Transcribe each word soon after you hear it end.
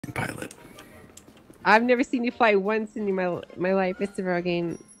pilot. I've never seen you fly once in my life, Mr.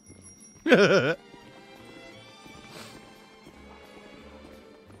 Rogaine.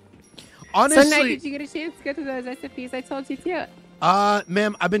 Honestly, So now did you get a chance to go to those SFPs I told you to?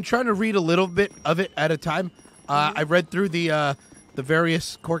 ma'am, I've been trying to read a little bit of it at a time. I read through the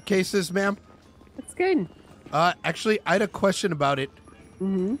various court cases, ma'am. That's good. Actually, I had a question about it.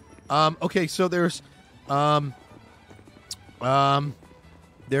 Mm-hmm. Okay, so there's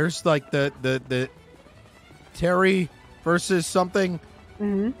like the Terry versus something,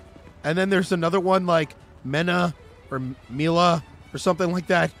 Mm-hmm. and then there's another one like Mena or Mila or something like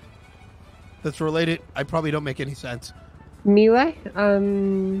that. That's related. I probably don't make any sense. Mila,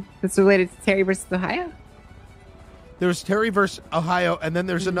 that's related to Terry versus Ohio? There's Terry versus Ohio, and then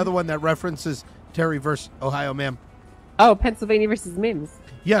there's another one that references Terry versus Ohio, ma'am. Oh, Pennsylvania versus Mims.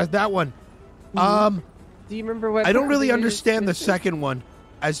 Yeah, that one. Do you remember what? I don't really Pennsylvania understand the versus- second one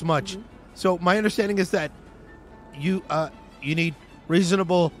as much. So my understanding is that you need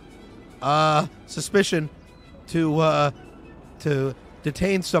reasonable suspicion to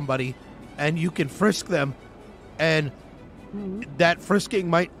detain somebody, and you can frisk them, and that frisking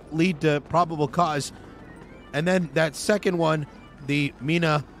might lead to probable cause. And then that second one, the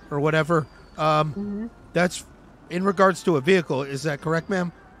Mina or whatever, that's in regards to a vehicle. Is that correct,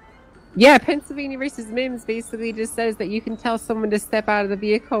 ma'am? Yeah, Pennsylvania versus Mims basically just says that you can tell someone to step out of the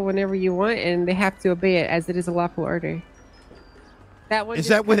vehicle whenever you want, and they have to obey it as it is a lawful order. That one Is just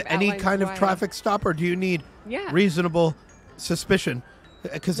that with kind of any outlines kind of why. traffic stop, or do you need Yeah. reasonable suspicion?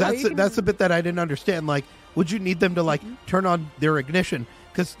 Because No, that's you can- that's a bit that I didn't understand. Like, would you need them to like turn on their ignition?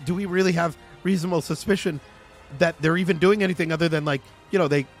 Because do we really have reasonable suspicion that they're even doing anything other than like, you know,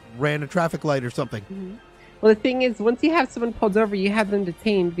 they ran a traffic light or something? Well, the thing is, once you have someone pulled over, you have them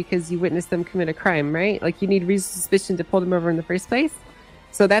detained because you witnessed them commit a crime, right? Like, you need reasonable suspicion to pull them over in the first place.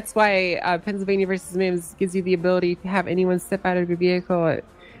 So that's why Pennsylvania versus Mims gives you the ability to have anyone step out of your vehicle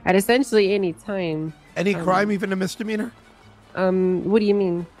at essentially any time. Any crime, even a misdemeanor? What do you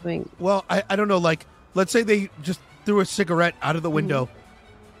mean? Like, Well, I don't know. Like, let's say they just threw a cigarette out of the window.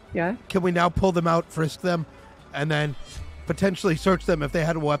 yeah? Can we now pull them out, frisk them, and then potentially search them if they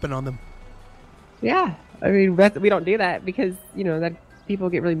had a weapon on them? Yeah. I mean, we don't do that because, you know, that people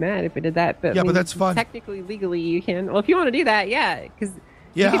get really mad if we did that. But Yeah, I but mean, that's fun. Technically, legally, you can. Well, if you want to do that, yeah. Because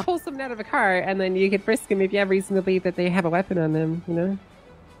you Yeah. can pull someone out of a car and then you can frisk them if you have reason to believe that they have a weapon on them, you know?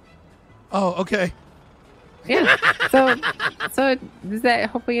 Oh, okay. Yeah. So does that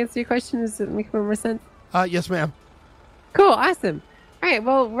hopefully answer your question? Does it make more sense? Yes, ma'am. Cool. Awesome. All right.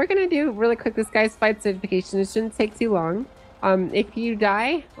 Well, we're going to do really quick this guy's flight certification. It shouldn't take too long. If you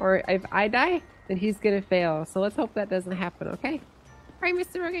die or if I die, then he's going to fail. So let's hope that doesn't happen. Okay. All right,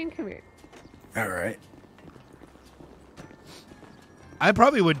 Mr. Rogaine, come here. All right. I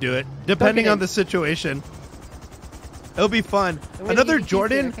probably would do it, depending Okay. on the situation. It'll be fun. I'm gonna Another give you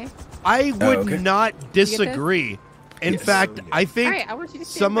Jordan, two, okay? I would okay. not this? disagree. In Yes. fact, I think All right, I want you to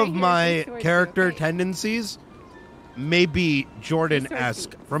stand some right of here and my face towards me, character okay? tendencies may be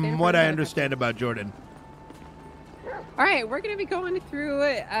Jordan-esque, Stand from in what front of I the understand about Jordan. All right, we're going to be going through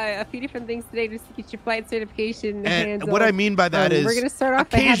a few different things today just to get your flight certification And handled. what I mean by that is we're going to start off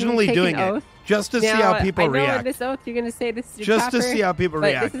by having you occasionally take doing an it, oath. just to see Now, how people I know in react. this oath you're going to say this is your Just to chopper, see how people but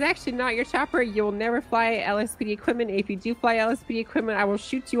react. this is actually not your chopper. You will never fly LSPD equipment. If you do fly LSPD equipment, I will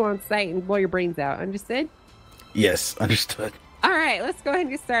shoot you on sight and blow your brains out. Understood? Yes, understood. All right, let's go ahead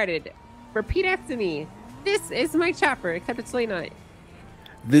and get started. Repeat after me. This is my chopper, except it's really not.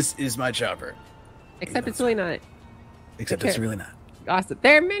 This is my chopper. Except it's really not. Except Okay. it's really not. Awesome.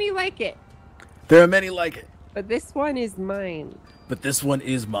 There are many like it, There are many like it, but this one is mine. but this one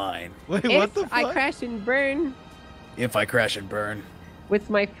is mine. Wait, If what the fuck? I crash and burn If I crash and burn with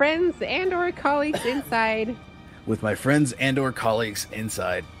my friends and or colleagues inside, with my friends and or colleagues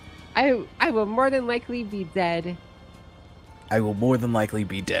inside, I will more than likely be dead I will more than likely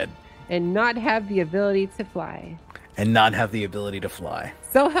be dead and not have the ability to fly. and not have the ability to fly.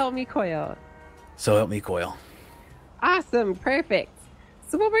 So help me, Coil. So help me, Coil. Awesome. Perfect.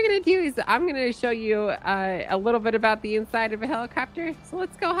 So what we're going to do is I'm going to show you a little bit about the inside of a helicopter. So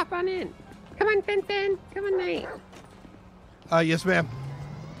let's go hop on in. Come on, Fenton. Come on, Knight. Yes, ma'am.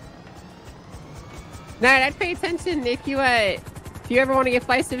 Now, I'd pay attention if you ever want to get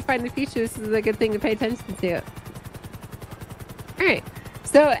flight certified in the future. This is a good thing to pay attention to. All right.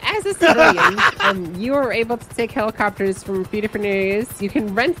 So, as a civilian, you are able to take helicopters from a few different areas. You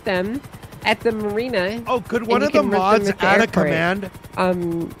can rent them at the marina. Oh, could and one you of the can rent them mods at the add a airport.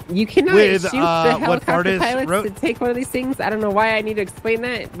 command? You cannot with, shoot the what helicopter Fardis pilots wrote? to take one of these things. I don't know why I need to explain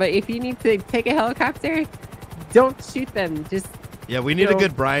that, but if you need to take a helicopter, don't shoot them. Just Yeah, we need a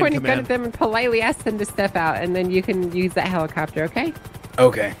good Brian point a gun command. at them and politely ask them to step out, and then you can use that helicopter, okay?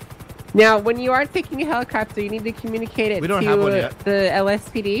 Okay. Now, when you are taking a helicopter, you need to communicate it We don't to have one yet. the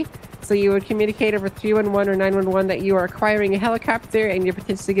LSPD. So you would communicate over 311 or 911 that you are acquiring a helicopter and you're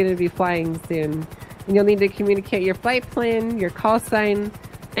potentially going to be flying soon. And you'll need to communicate your flight plan, your call sign,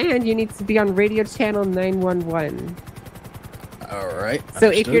 and you need to be on radio channel 911. All right. So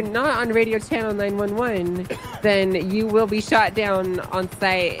if understood. you're not on radio channel 911, then you will be shot down on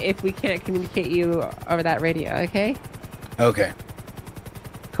site if we can't communicate you over that radio, okay? Okay.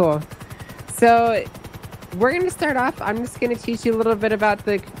 Cool. So we're going to start off. I'm just going to teach you a little bit about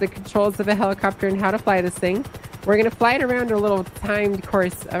the controls of a helicopter and how to fly this thing. We're going to fly it around a little timed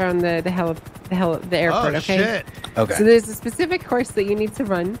course around the airport, Oh, okay? shit. Okay. So there's a specific course that you need to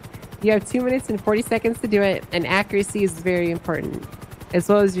run. You have 2 minutes and 40 seconds to do it, and accuracy is very important, as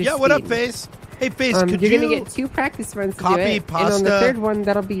well as your Yeah, speed. what up, Face? Hey, Face, could You're you going to get 2 practice runs to do copy it, and on the pasta third one,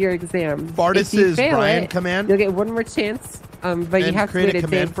 that'll be your exam. If you Fartis's fail Brian it, command? you'll get one more chance, but you And have to create wait a a day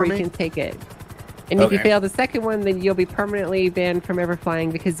command before for you me? can take it. And if you Okay. fail the second one, then you'll be permanently banned from ever flying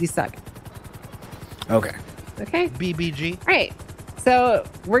because you suck. Okay. Okay? BBG? All right. So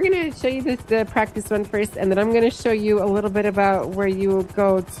we're going to show you the practice one first, and then I'm going to show you a little bit about where you will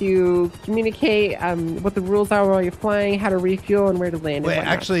go to communicate, what the rules are while you're flying, how to refuel, and where to land. Wait, and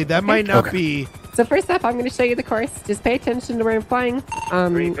whatnot. actually, that might not Okay. be... So first off, I'm going to show you the course. Just pay attention to where I'm flying.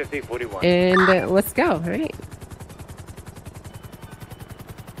 350-41. And let's go. All right.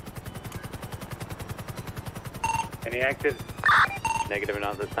 Any active? Negative or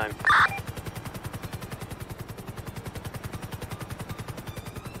not this time.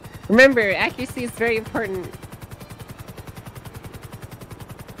 Remember, accuracy is very important.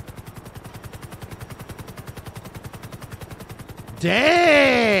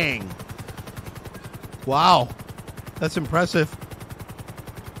 Dang! Wow. That's impressive.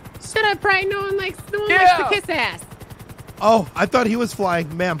 Shut up, Brian. No one likes to kiss ass. Oh, I thought he was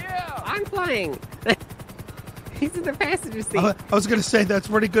flying, ma'am. I'm flying. He's in the passenger seat. I was going to say, that's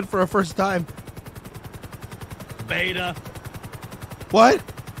pretty good for a first time. Beta, What?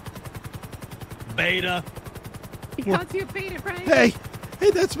 beta. He called you a beta, Brian. Hey,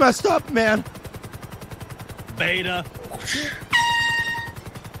 that's messed up, man. Beta.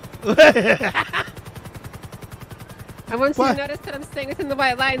 I want you What? to notice that I'm staying within the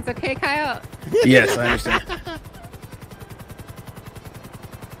white lines, okay, Kyle? Yes, I understand.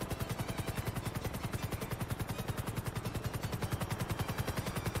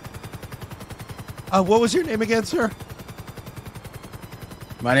 What was your name again, sir?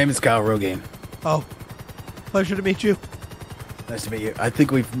 My name is Kyle Rogaine. Oh, pleasure to meet you. Nice to meet you. I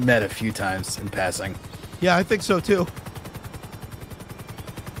think we've met a few times in passing. Yeah, I think so too.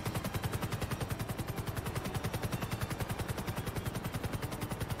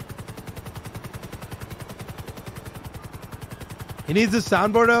 He needs a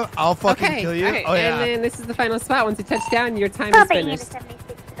soundboard out. I'll fucking Okay, kill you. all right. Oh yeah. And then this is the final spot. Once you touch down, your time is Papa finished.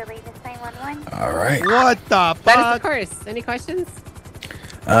 76 to the latest 911. All right. What the That is the fuck? course. Any questions?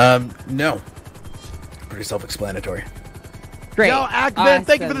 No. Pretty self-explanatory. Great. Yo, Ackman,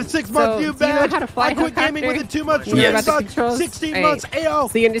 thank you for the Awesome. 6 month So, view do you know badge. how to fly I quit gaming helicopter? with it 2 months. You know Yes. about the Suck. controls? 16 All months. right. AO.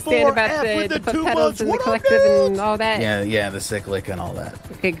 So you understand about 4F the with the foot 2 pedals months. and the What up, collective and dudes? all that? Yeah, the cyclic and all that.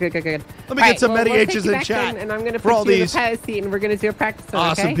 Okay, good. Let me All get right, some well, many we'll take H's you in back chat. in, and I'm going to for put all you in these the pilot seat, and we're going to do a practice one,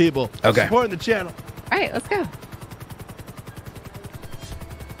 awesome okay? people. Okay. Supporting the channel. All right, let's go.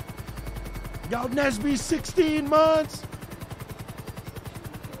 Yo, Nesby, 16 months.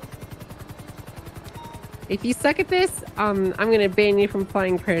 If you suck at this, I'm going to ban you from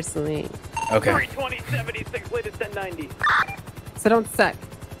flying personally. Okay. 320-76, latest 1090. So don't suck.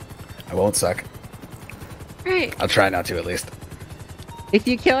 I won't suck. All right. I'll try not to at least. If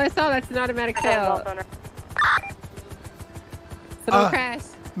you kill us all, that's an automatic fail. So don't crash.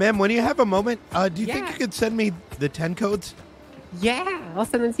 Ma'am, when you have a moment, do you think Yeah. you could send me the 10 codes? Yeah, I'll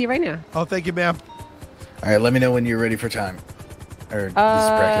send them to you right now. Oh, thank you, ma'am. All right, let me know when you're ready for time. Or this is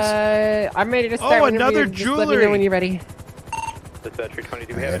practice. I'm ready to start. Oh, whenever another you're- just Let me jewelry. know when you're ready. Dispatch 320,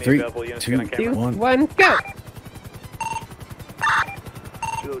 do we Yeah, have any 3, available units 2, on camera? 2, 1. 1, go.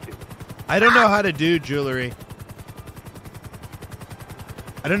 202. I don't know how to do jewelry.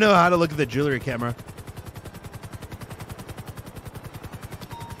 I don't know how to look at the jewelry camera.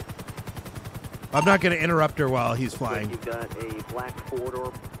 I'm not going to interrupt her while he's flying. You've got a black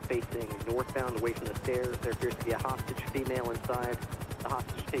four-door facing northbound away from the stairs. There appears to be a hostage female inside. The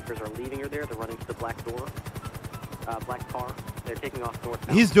hostage takers are leaving her there. They're running to the black door, black car. They're taking off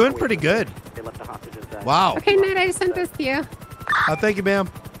northbound. He's doing away pretty from good. They left the hostage inside. Wow. Okay, Ned, I just sent this to you. Thank you, ma'am.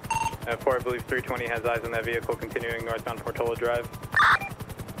 4, I believe 320 has eyes on that vehicle continuing northbound Portola Drive.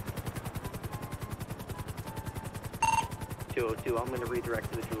 202. I'm going to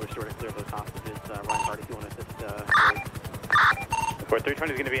redirect to the jewelry store to clear those hostages. Reinhardt, if you want to assist.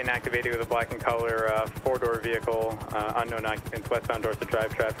 4320 is going to be inactivated with a black and color four-door vehicle, unknown occupants, westbound Dorset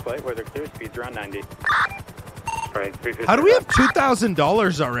Drive, traffic light, where they're clear, speeds around 90. Right, How do we have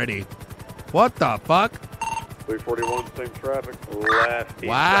 $2,000 already? What the fuck? 341, same traffic. Left.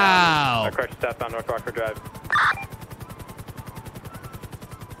 Wow. Crush southbound North Rockford Drive.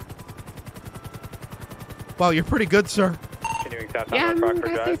 Wow, you're pretty good, sir. Continuing southbound Yeah, North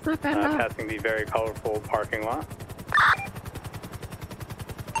Rockford that's Drive, not bad at all. passing the very colorful parking lot.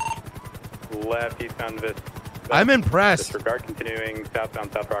 Left eastbound Vis. I'm impressed. Disregard, continuing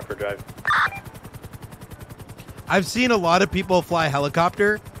southbound South Rockford Drive. I've seen a lot of people fly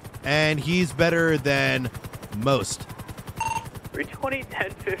helicopter, and he's better than most. 320,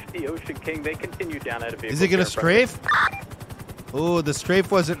 1050, Ocean King. They continue down at a vehicle. Is he going to care pressure. strafe? Oh, the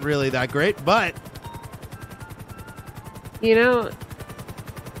strafe wasn't really that great, but You know,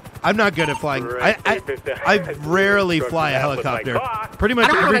 I'm not good at flying. I rarely fly a helicopter. Pretty I much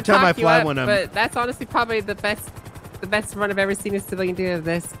don't every want to time I talk you fly up, one, I'm... but that's honestly probably the best run I've ever seen a civilian do of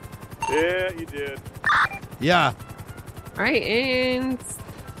this. Yeah, you did. Yeah. All right, and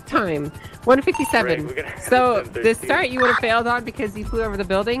time 1:57. Great, So the start you would have failed on because you flew over the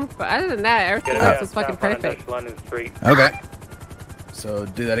building, but other than that, everything else was fucking perfect. London Street. Okay. So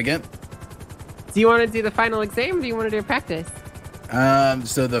do that again. Do you want to do the final exam? Or do you want to do a practice?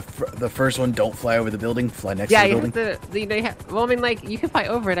 So the first one, don't fly over the building. Fly next Yeah, to the you building. have to. You know, well, I mean, like you can fly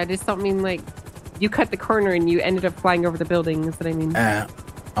over it. I just don't mean like you cut the corner and you ended up flying over the building. Is what I mean.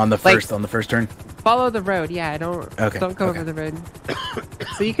 On the Like- first turn. Follow the road. Yeah, don't Okay, don't go okay. over the road.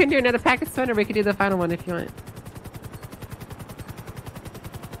 So you can do another practice one, or we could do the final one if you want.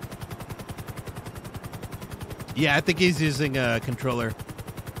 Yeah, I think he's using a controller.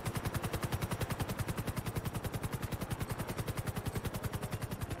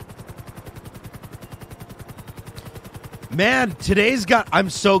 Man, I'm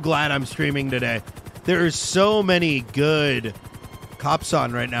so glad I'm streaming today. There's so many good cops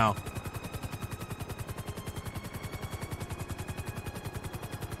on right now.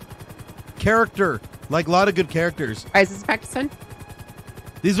 Character. Like a lot of good characters. All right, is this practice one?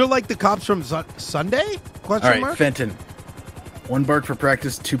 These are like the cops from Sunday? Question All right, mark? Fenton. 1 bark for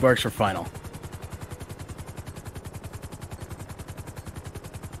practice, 2 barks for final.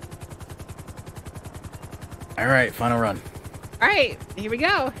 All right, final run. All right, here we go.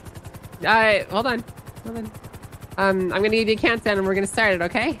 All right, hold on. I'm gonna give you a countdown, and we're gonna start it.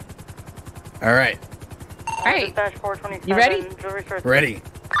 Okay. All right, All right. You ready? ready.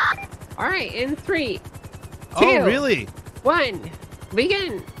 All right. In 3, 2, Oh, really? 1,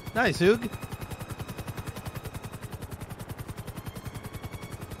 begin. Nice, Hug.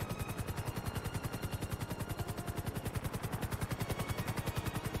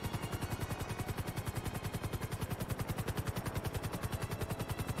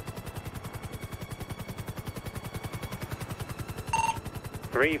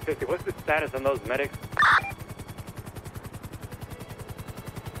 $350. What's the status on those medics?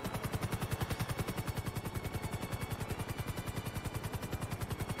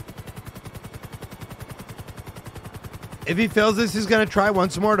 If he fails this, he's going to try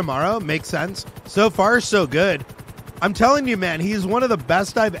once more tomorrow. Makes sense. So far, so good. I'm telling you, man, he's one of the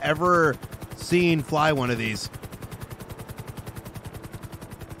best I've ever seen fly one of these.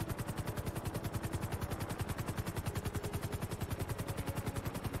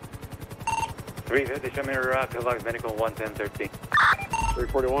 $350. Show me your pillbox medical 11013.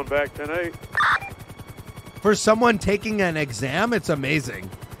 341 back, 10-8. For someone taking an exam, it's amazing.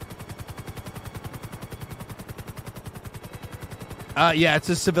 Yeah, it's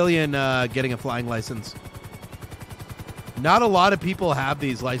a civilian getting a flying license. Not a lot of people have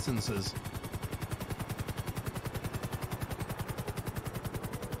these licenses.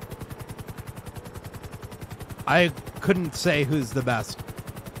 I couldn't say who's the best.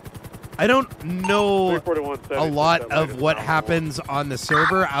 I don't know 341, a lot of what happens on the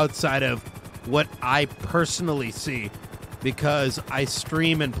server outside of what I personally see, because I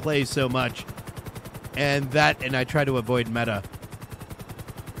stream and play so much, and I try to avoid meta.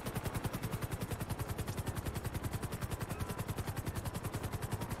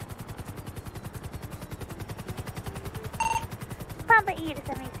 Bravo E to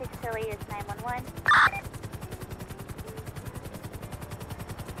 76 Philly is 911.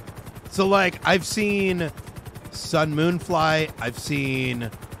 So, like, I've seen Sun Moon fly. I've seen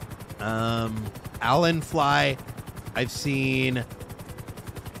Alan fly. I've seen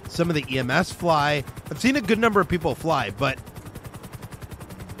some of the EMS fly. I've seen a good number of people fly, but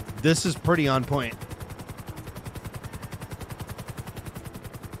this is pretty on point.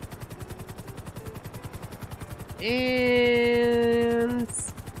 And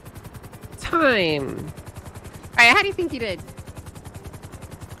time. All right, how do you think you did?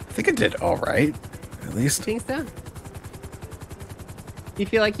 I think I did all right, at least. Think so? You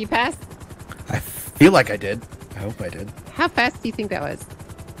feel like you passed? I feel like I did. I hope I did. How fast do you think that was?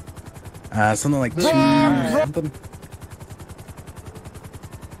 Something like 2 something.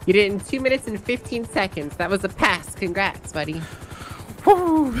 You did it in 2 minutes and 15 seconds. That was a pass. Congrats, buddy.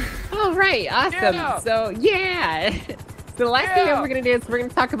 Woo! All right, awesome. Yeah. So, yeah. So the last thing we're going to do is we're going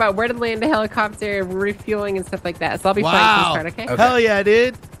to talk about where to land a helicopter, refueling, and stuff like that. So I'll be flying from the Wow. start, okay? Okay. Hell yeah,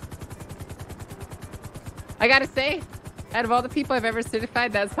 dude. I got to say, out of all the people I've ever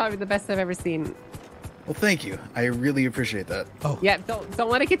certified, that's probably the best I've ever seen. Well, thank you. I really appreciate that. Oh, Yeah, don't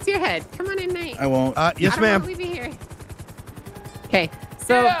let it get to your head. Come on in, Nate. I won't. yes, I don't ma'am. wanna leave you here. Okay,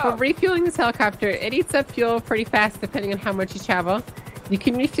 so for refueling this helicopter, it eats up fuel pretty fast depending on how much you travel. You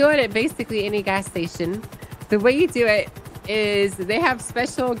can refuel it at basically any gas station. The way you do it is they have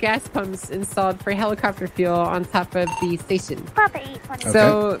special gas pumps installed for helicopter fuel on top of the station. Papa 820. Okay.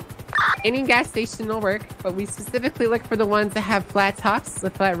 So any gas station will work, but we specifically look for the ones that have flat tops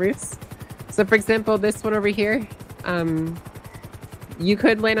with flat roofs. So for example, this one over here, you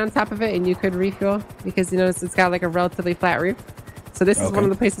could land on top of it and you could refuel because you notice it's got like a relatively flat roof. So this is Okay. one of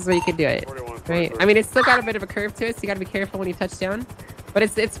the places where you could do it, 41, right? I mean, it's still got a bit of a curve to it, so you got to be careful when you touch down, but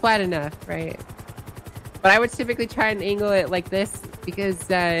it's flat enough, right? But I would typically try and angle it like this because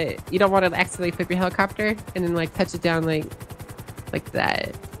you don't want to accidentally flip your helicopter and then like touch it down like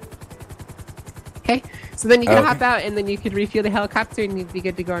that. Okay, so then you can Okay. hop out and then you could refuel the helicopter and you'd be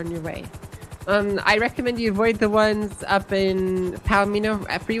good to go on your way. I recommend you avoid the ones up in Palomino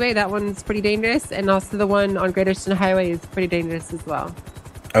Freeway. That one's pretty dangerous, and also the one on Great Eastern Highway is pretty dangerous as well.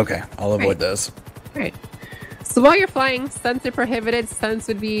 Okay, I'll avoid Right. those. All right. So while you're flying, stunts are prohibited. Stunts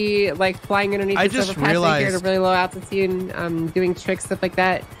would be like flying underneath I the just overpass here at a realized- really low altitude, doing tricks, stuff like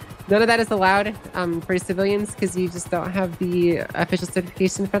that. None of that is allowed for civilians because you just don't have the official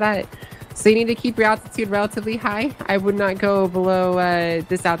certification for that. So you need to keep your altitude relatively high. I would not go below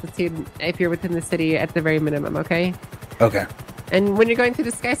this altitude if you're within the city at the very minimum, okay? Okay. And when you're going through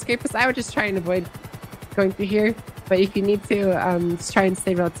the skyscrapers, I would just try and avoid going through here. But if you need to, just try and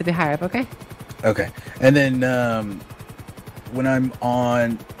stay relatively high up, okay? Okay. And then when I'm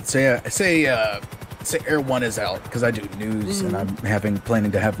on, say Air One is out because I do news and I'm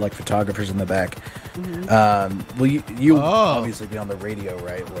planning to have like photographers in the back. Will you Oh. obviously be on the radio,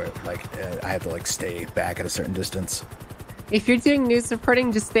 right? Where like I have to like stay back at a certain distance. If you're doing news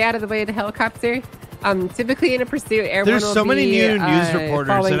reporting, just stay out of the way of the helicopter. Typically in a pursuit, Air There's One will so many be, new news reporters,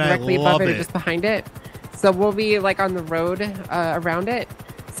 following and I directly love above it or it. just behind it. So we'll be like on the road around it.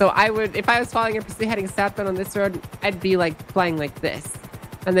 So I would, if I was following a pursuit heading southbound on this road, I'd be like flying like this.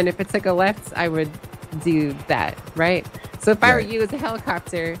 And then if it took a left, I would do that, right? So if I were Right. you as a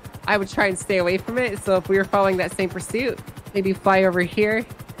helicopter, I would try and stay away from it. So if we were following that same pursuit, maybe fly over here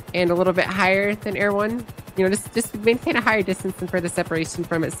and a little bit higher than Air One. You know, just maintain a higher distance and further separation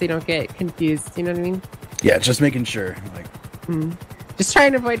from it so you don't get confused. You know what I mean? Yeah, just making sure. Like, Just try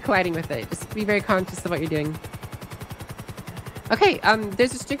and avoid colliding with it. Just be very conscious of what you're doing. Okay,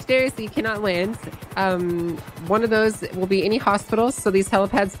 there's restricted areas that you cannot land. One of those will be any hospitals. So these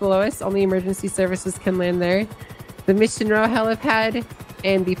helipads below us, only emergency services can land there. The Mission Row helipad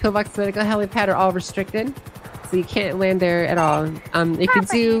and the Pillbox Medical helipad are all restricted. So you can't land there at all. If you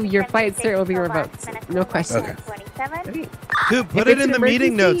do, your flight cert will be revoked. No question. Okay. 27. Okay. Dude, put If it it's in an the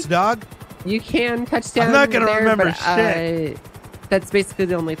meeting emergency- notes, dog. You can touch down. I'm not gonna there, remember but, shit. That's basically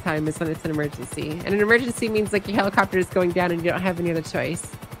the only time is when it's an emergency. And an emergency means like your helicopter is going down and you don't have any other choice.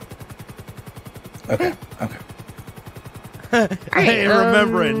 okay. Okay. I ain't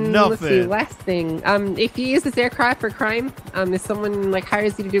remembering Let's see, nothing. last thing. If you use this aircraft for crime, if someone like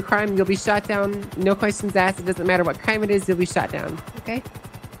hires you to do crime, you'll be shot down. No questions asked. It doesn't matter what crime it is, you'll be shot down. Okay.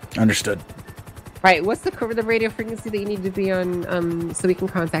 Understood. Right. What's the radio frequency that you need to be on so we can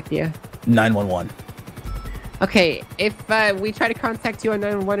contact you? 911. Okay. If we try to contact you on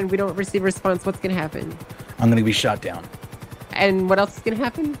 911 and we don't receive a response, what's going to happen? I'm gonna be shot down. And what else is going to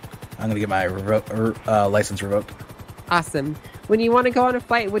happen? I'm gonna get my license revoked. Awesome. When you want to go on a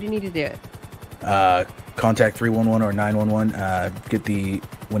flight, what do you need to do? Contact 311 or 911.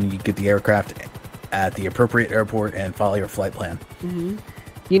 When you get the aircraft at the appropriate airport and follow your flight plan.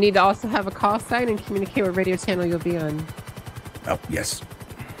 You need to also have a call sign and communicate what radio channel you'll be on. Oh yes.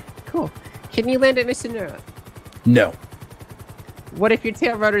 Cool. Can you land at Mission Row? No. What if your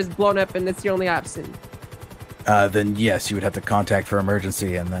tail rotor is blown up and that's your only option? Then yes, you would have to contact for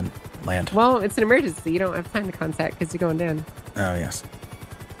emergency and then land. Well, it's an emergency. You don't have time to contact because you're going down. Oh yes.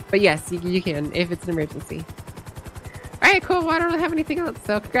 But yes, you can if it's an emergency. right, cool. Well, I don't really have anything else.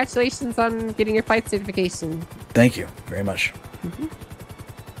 So congratulations on getting your flight certification. Thank you very much.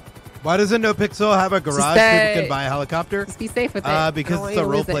 Why doesn't No Pixel have a garage Just, people can buy a helicopter? Just be safe with it. I Because don't it's a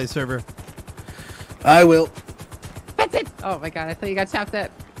want you to lose roleplay it. server. I will. That's it. Oh my god, I thought you got chopped up.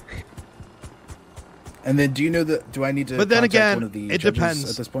 And then, do you know that? Do I need to? But then contact again, one of the it judges depends.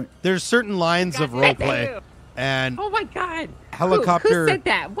 at this point. There's certain lines of God, thank roleplay, you. and Oh my god. Helicopter Who said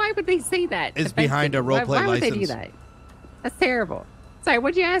that? Why would they say that? is behind a Defensively? roleplay Why would they do license. that? That's terrible. Sorry,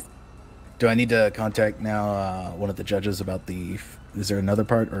 what'd you ask? Do I need to contact now one of the judges about the? Is there another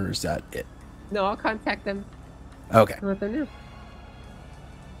part, or is that it? No, I'll contact them. Okay. I'll let them know.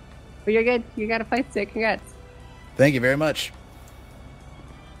 But you're good. You got a flight stick. Congrats. Thank you very much.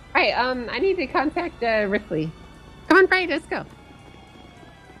 All right. I need to contact Ripley. Come on, Brian. Let's go.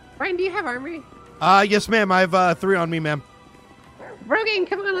 Brian, do you have armory? yes, ma'am. I have 3 on me, ma'am. Rogan,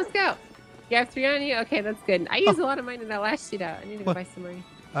 come on. Let's go. You have 3 on you? Okay, that's good. I used a lot of mine in that last shootout. I need to go What? buy some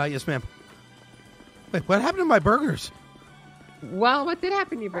more. Yes, ma'am. Wait, what happened to my burgers? Well, what did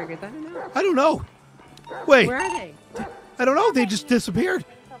happen to your burgers? I don't know. I don't know. Wait, Where are they? I don't know. They just disappeared.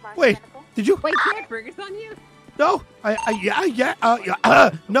 Wait, did you? Wait, you had burgers on you? No, yeah.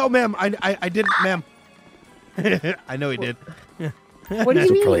 No, ma'am. I didn't, ma'am. I know he did. What do you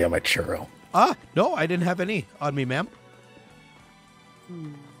These are mean? probably on my churro. No, I didn't have any on me, ma'am.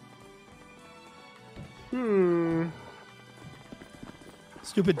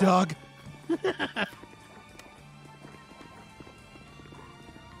 Stupid dog.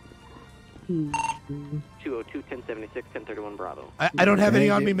 202, 1076, 1031 Bravo. I don't have any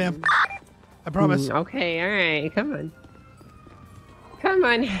on me, ma'am. I promise. Okay, all right. Come on. Come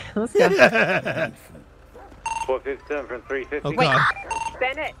on. Let's go. 457 from 350. Oh, God.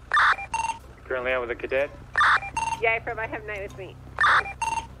 Bennett. Currently out with a cadet. Yeah, I have night with me.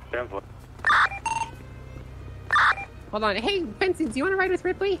 7-4. Hold on. Hey, Benson, do you want to ride with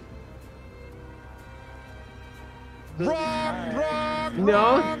Ripley?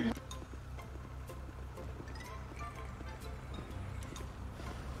 No?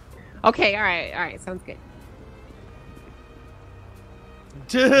 Okay, all right. Sounds good.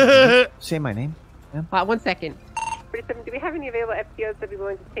 Say my name. 1 second. 47, do we have any available FTOs that would be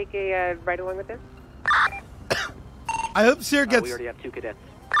willing to take a ride along with us? I hope Sir We gets. already have 2 cadets.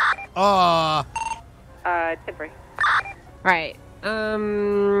 Temporary. All right.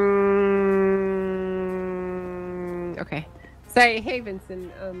 Okay. Sorry. Hey,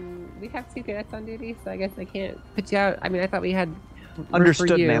 Vincent. We have 2 cadets on duty, so I guess I can't put you out. I mean, I thought we had room Understood,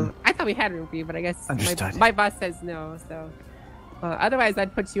 for you. ma'am. I thought we had room for you, but I guess Understood. my boss says no. So, otherwise,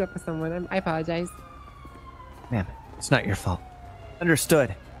 I'd put you up with someone. I apologize. Ma'am, it's not your fault.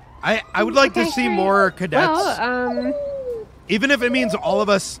 Understood. I would like to see more cadets. Well, Even if it means all of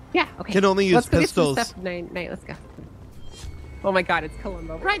us yeah. Okay. can only use Let's go pistols. Get some stuff tonight. Let's go. Oh my God, it's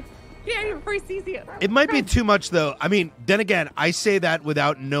Columbo. Run! Get here before he sees you. It might be Run. too much, though. I mean, then again, I say that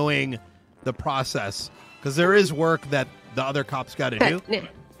without knowing the process, because there is work that the other cops got to do Nah.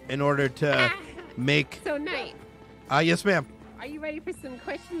 in order to make. So, Knight, Yes, ma'am. are you ready for some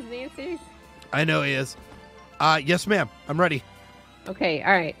questions and answers? I know he is. Yes, ma'am. I'm ready. Okay,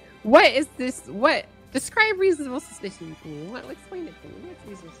 all right. What is this? Describe reasonable suspicion to me. Explain it to me. What's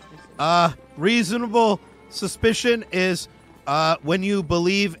reasonable suspicion? Reasonable suspicion is when you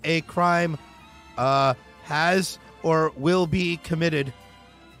believe a crime has or will be committed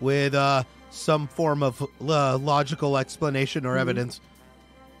with some form of logical explanation or evidence.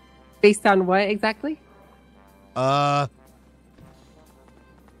 Based on what exactly?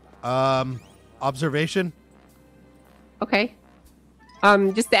 Observation. Okay.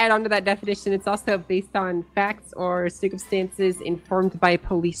 Just to add on to that definition, it's also based on facts or circumstances informed by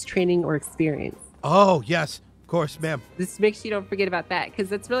police training or experience. Oh, yes. Of course, ma'am. Just make sure you don't forget about that, because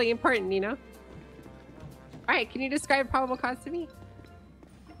that's really important, you know? All right, can you describe probable cause to me?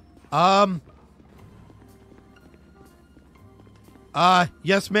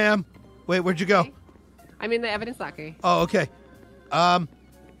 Yes, ma'am. Wait, where'd you go? Okay. I'm in the evidence locker. Oh, okay.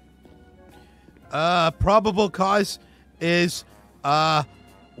 Probable cause is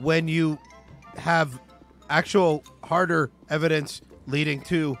when you have actual harder evidence leading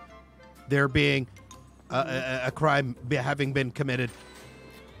to there being a crime having been committed.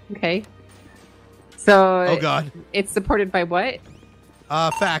 Okay. So Oh, God. it's supported by what?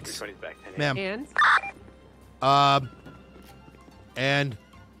 Facts, 320's back 10. ma'am. And And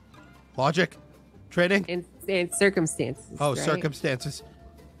logic, training. and circumstances. Oh, right? circumstances.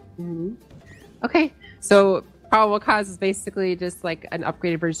 Okay. So probable cause is basically just like an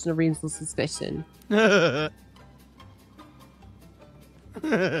upgraded version of reasonable suspicion.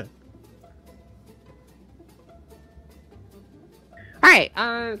 All right.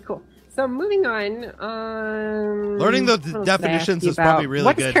 Cool. So moving on. Learning the what else did I definitions ask you is probably about? really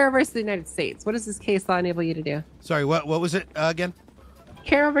What does good. Carroll versus the United States? What does this case law enable you to do? Sorry, what was it again?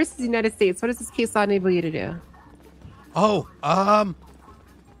 Carroll versus the United States. What does this case law enable you to do? Oh,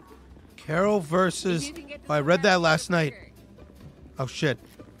 Carroll versus. Oh, I read that last night. Oh shit.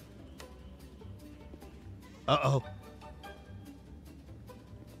 Uh-oh.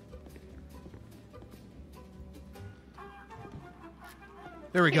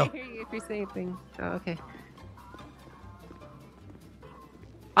 There we go. I can't hear you if you're saying anything. Oh, okay.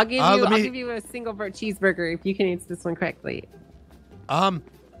 I'll give you. let me- I'll give you a single vert cheeseburger if you can answer this one correctly.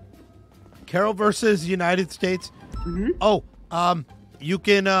 Carroll versus United States. Mm-hmm. Oh, you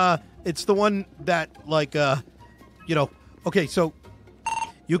can. It's the one that Okay, so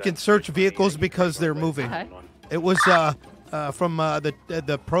you can search vehicles because they're moving. Okay. It was from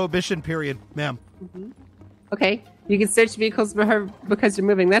the Prohibition period, ma'am. Okay. You can search vehicles because you're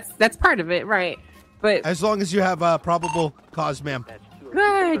moving. That's part of it, right? But As long as you have probable cause, ma'am.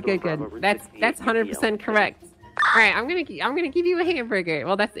 good. That's 100% correct. All right, I'm gonna give you a hamburger.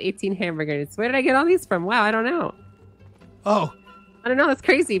 Well, that's 18 hamburgers. Where did I get all these from? Wow, I don't know. Oh, I don't know. That's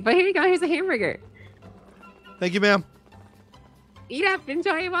crazy. But here you go. Here's a hamburger. thank you, ma'am. Eat up.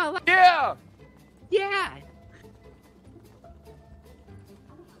 Enjoy it while. Yeah! Yeah.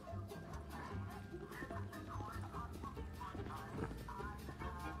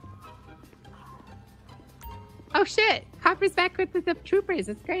 Oh shit! Hopper's back with the troopers.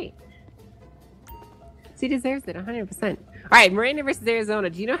 That's great. She deserves it, 100%. All right, Miranda versus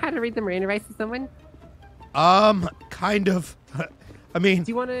Arizona. Do you know how to read the Miranda rights to someone? Kind of. I mean,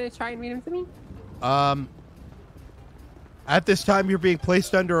 Do you want to try and read them to me? at this time you're being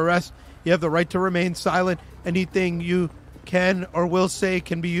placed under arrest. You have the right to remain silent. Anything you can or will say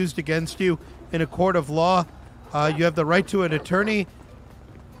can be used against you in a court of law. You have the right to an attorney.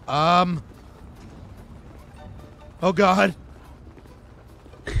 Oh God.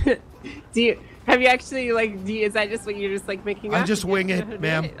 Have you actually is that just what you're just making up? I just wing it,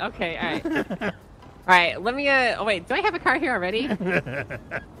 ma'am. Okay, all right. All right, let me oh wait, do I have a car here already?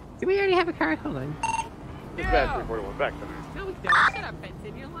 Do we already have a car? Hold on. Dispatch 341 back to me. No, we don't. Shut up,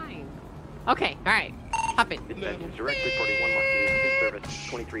 Benson. You're lying. Okay, all right. Hop in. Dispatch direct 341 Lucky service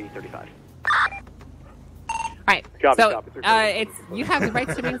 2335. All right. Copy, So, copy. it's you have the right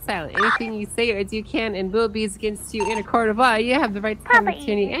to remain silent. Anything you say or do can and will be used against you in a court of law. You have the right to have an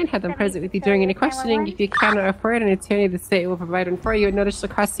attorney and have them present with you during any questioning. If you cannot afford an attorney, the state will provide one for you. A notice shall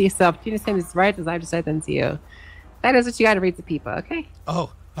cost to yourself. Do you understand these rights as I've decided them to you? That is what you got to read to people. Okay.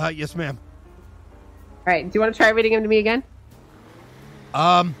 Oh, yes, ma'am. All right. Do you want to try reading them to me again?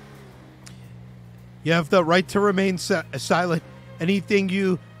 You have the right to remain silent. Anything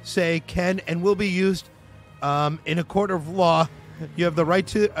you say can and will be used in a court of law. You have the right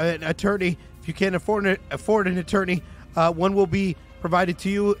to an attorney. If you can't afford an attorney, one will be provided to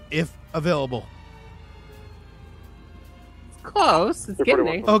you if available. Close. It's getting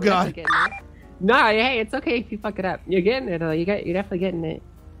there. Oh, God. It's getting there. No, hey, it's okay if you fuck it up. You're getting it. You're definitely getting it.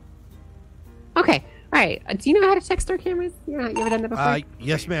 Okay. All right. Do you know how to check store cameras? You ever done that before?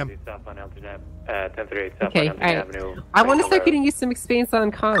 Yes, ma'am. Okay. All right. I want to start getting you some experience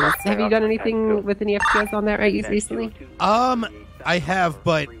on comms. Have you done anything with any FPOs on that recently? I have,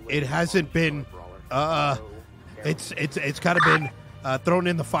 but it hasn't been. It's kind of been thrown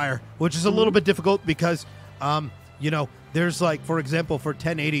in the fire, which is a little bit difficult because, there's for example, for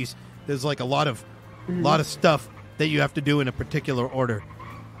 1080s, there's a lot of stuff that you have to do in a particular order.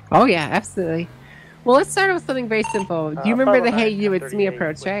 Oh yeah, absolutely. Well, let's start with something very simple. Do you remember the "Hey You, It's Me"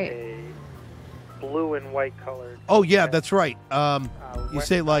 approach, right? Blue and white colored. Oh yeah, that's right. You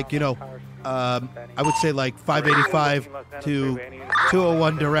say I would say 585 to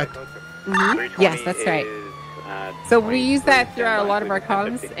 201 direct. Yes, that's right. So we use that throughout a lot of our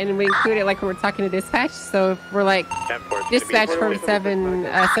comms, and we include it when we're talking to dispatch. So if we're dispatch from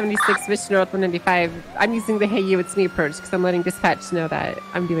 76 Mission North 195, I'm using the "Hey You, It's Me" approach because I'm letting dispatch know that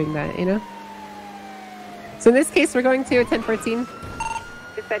I'm doing that, So in this case, we're going to a 1014.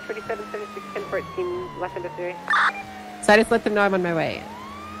 Dispatch 4776 1014, left into 3. So I just let them know I'm on my way.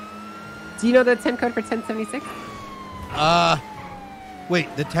 Do you know the 10 code for 1076?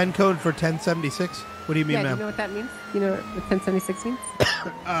 Wait, the 10 code for 1076? What do you mean, yeah, ma'am? Do you know what that means? Do you know what 1076 means?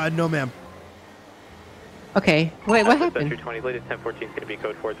 No, ma'am. Okay. Wait, what happened? 320, latest 1014 is going to be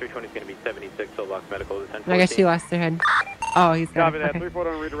code 4. 320 is going to be 76, so lock medical to 1014. I guess she lost her head. Oh, he's got Copy it. that. Okay.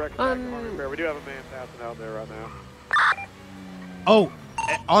 341 redirect. We do have a man passing out there right now. Oh,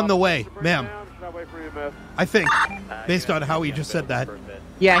 on the way, ma'am. Should I wait for EMS? I think, based on how he just said that.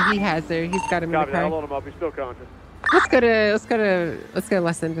 Yeah, he has her. He's got him in the Copy that. I'll car. load him up. He's still conscious. Let's go to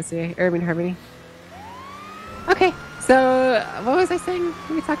Los Angeles, Urban Harmony. Okay, so what was I saying?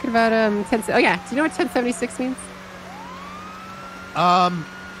 We were talking about 10. Oh yeah, do you know what 1076 means? On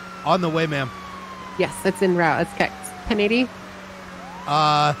the way, ma'am. Yes, that's en route. That's correct. 1080.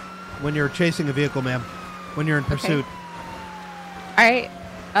 When you're chasing a vehicle, ma'am. When you're in pursuit. Okay.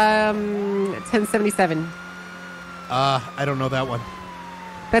 All right. 1077. I don't know that one.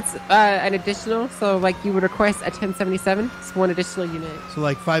 That's an additional. So like you would request a 1077. It's one additional unit. So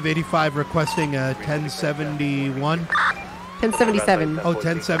like 585 requesting a 1071. 1077. Oh,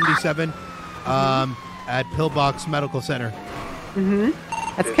 1077. At Pillbox Medical Center. Mm-hmm.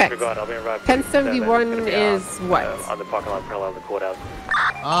 That's correct. 1071 is what? On the parking lot parallel to the courthouse.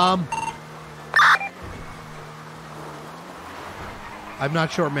 I'm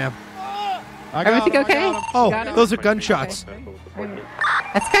not sure, ma'am. Everything okay? Oh, those are gunshots. Okay.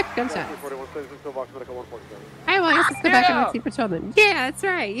 That's correct, gunshots. Alright, well, I guess let's go back and see patrol then. Yeah, that's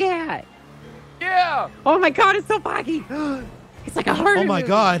right, yeah. Yeah! Oh my god, it's so foggy. It's like a horror Oh my movie.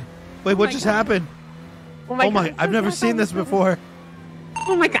 god. Wait, what my just God. happened? Oh my god. I've never seen this before.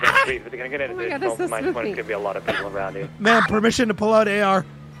 Oh my god. If they're gonna get Oh my god, that's so there's spooky. gonna be a lot of people around here. Ma'am, permission to pull out AR.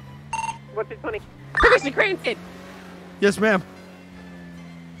 What's it, 20? Permission granted. Yes, ma'am.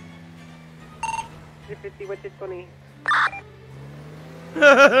 250, what's it, 20?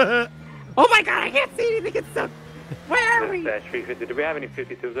 Oh my god, I can't see anything. It's so... Where are we? 350. Do we have any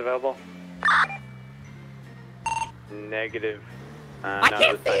 52s available? Negative. I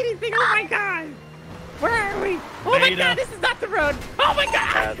can't see anything. Oh my god. Where are we? Oh my god, this is not the road. Oh my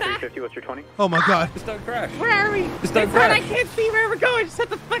god. 350, what's your 20? Oh my god. Just don't crash. Where are we? Just don't It's hard, I crash. can't see where we're going. Shut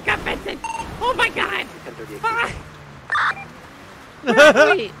the fuck up, Benson. Oh my god. Ah. Where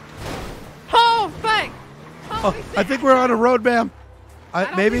are we? Oh fuck. Oh, I think we're on a road, ma'am. I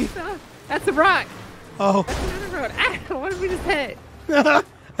don't Maybe? think so. That's a rock. Oh. That's another road. Ah, what did we just hit? Yeah.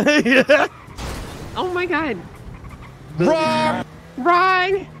 Oh my god. Wrong.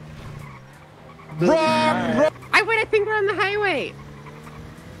 Wrong. Wrong. I think we're on the highway.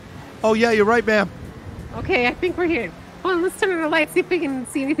 Oh, yeah, you're right, ma'am. Okay, I think we're here. Hold on, let's turn on the lights, see if we can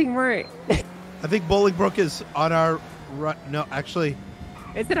see anything more. I think Bolingbrook is on our right. No, actually.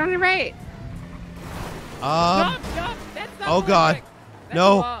 Is it on the right? No, that's not oh god. Bolingbrook. That's No.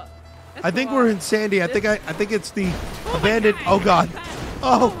 the wall. That's I the think wall. we're in Sandy. I think it's the Oh my abandoned. God. Oh god. Oh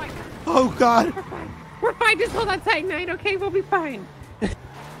Oh. my god. Oh god. We're fine. We're fine. Just hold on tight, 9. Okay, we'll be fine.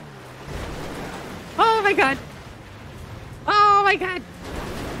 Oh my god. Oh my god.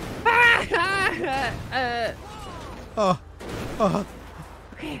 Oh. Oh.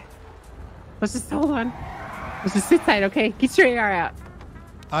 Okay. Let's just hold on. Let's just sit tight, okay? Get your AR out.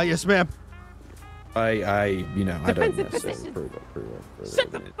 Yes, ma'am. I don't Defensive necessarily position. approve of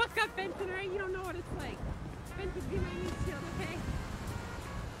Shut the fuck up, Benson, right? You don't know what it's like. Benson, be my new shield, okay?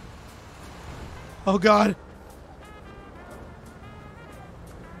 Oh god.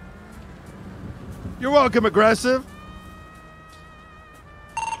 You're welcome, aggressive.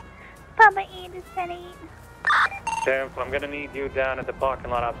 Papa E to 10-8. Sheriff, I'm gonna need you down at the parking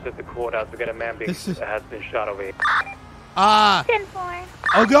lot opposite the courthouse. We got a man This is- that has been shot over here. Ah. 10-4.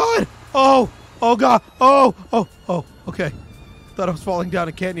 Oh god. Oh. Oh god. Oh. Oh. Oh. Okay. Thought I was falling down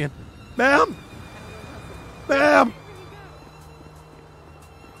a canyon. Ma'am. Ma'am.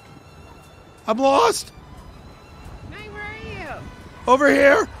 I'm lost. Nine, where are you? Over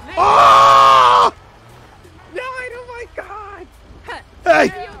here. Oh! No, oh my god. Hey.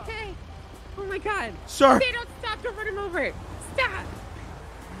 Are you okay? Oh my god. Sir. Stay, don't stop, don't run him over. Stop.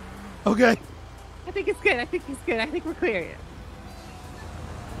 Okay. I think it's good. I think he's good. I think we're clear.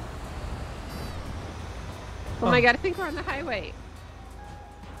 Oh my god, I think we're on the highway.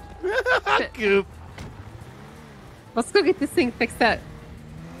 Goop. Let's go get this thing fixed up.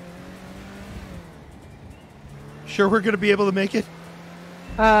 Sure we're going to be able to make it?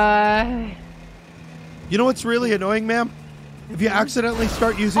 You know what's really annoying, ma'am? If you accidentally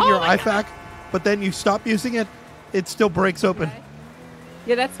start using your IFAC, but then you stop using it, it still breaks open.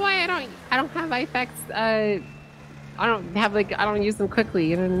 Yeah, that's why I don't have IFACs. I don't use them quickly.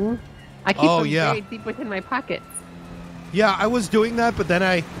 You know what I mean? I keep them very deep within my pockets. Yeah, I was doing that, but then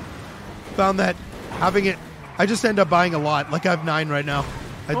I found that having it, I just end up buying a lot. Like I have 9 right now.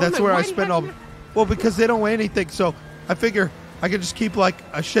 That's where I spend all. Well, because they don't weigh anything, so I figure I can just keep like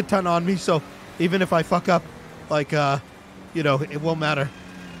a shit ton on me. So even if I fuck up, like it won't matter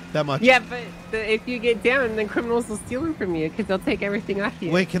that much. Yeah, but if you get down, then criminals will steal them from you because they'll take everything off you.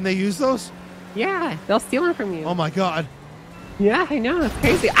 Wait, can they use those? Yeah, they'll steal them from you. Oh my god. Yeah, I know. It's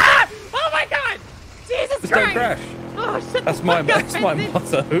crazy. Ah! Oh my god! Jesus Just Christ! don't crash. Oh, shut That's the my fuck up, that's my Benson.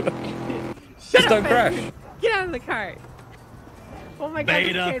 motto. Shut Just up, don't Benson. crash. Get out of the car. Oh my god, you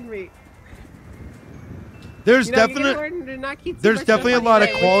scared me. There's You know, you definite. gotta learn to not keep too There's much definitely a stuff on lot you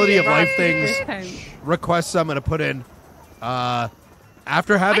of that quality of once life you things, arrive the first time. requests I'm gonna put in.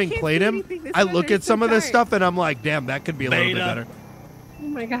 After having can't played see him, anything. This I weather look is at so some of this dark. stuff and I'm like, damn, that could be a little bit Beta. better. Oh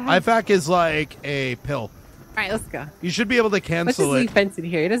my god. IFAC is like a pill. Alright, let's go. You should be able to Let's just cancel leave it, Fenton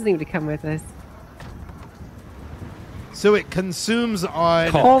here. He doesn't need to come with us. so it consumes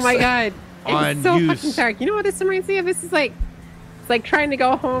on. Oh my god. On It's so use. fucking dark. You know what this reminds me of? This is like, it's like trying to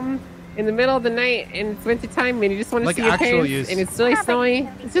go home in the middle of the night and it's winter time and you just want to Like see your actual parents use. and it's really snowy.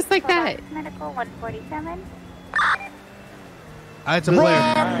 It's just like that. Medical 147. It's a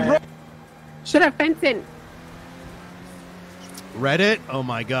player. Shut up, Fenton. Reddit? Oh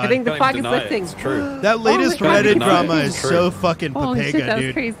my god. I think the Can't fog even is deny it. lifting. It's true. That latest Oh my God, Reddit it's drama true. is so fucking Holy shit, that papega, was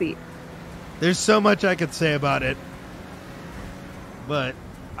dude. crazy. There's so much I could say about it, but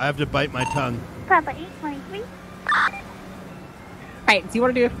I have to bite my tongue. Papa 823. Alright, do you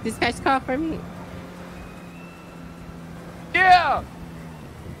want to do a dispatch call for me? Yeah!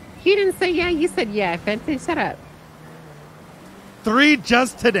 You didn't say yeah, you said yeah, Fenton. Shut up. 3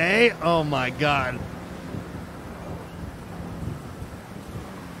 just today? Oh my god.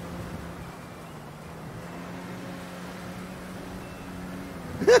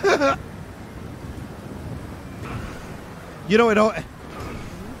 You know,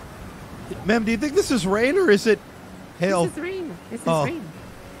 ma'am, do you think this is rain or is it hail? This is rain. This is Oh. rain.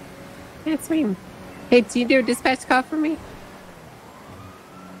 Yeah, it's rain. Hey, do you do a dispatch call for me?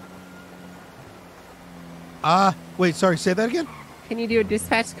 Wait, sorry, say that again? Can you do a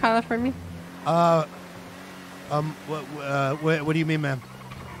dispatch call for me? What do you mean, ma'am?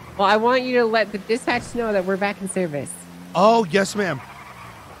 Well, I want you to let the dispatch know that we're back in service. Oh, yes, ma'am.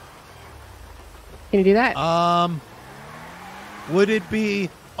 Can you do that? Would it be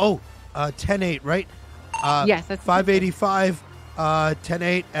 10-8, right? Yes, that's 585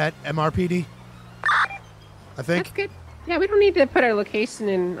 10-8 at MRPD. I think. That's good. Yeah, we don't need to put our location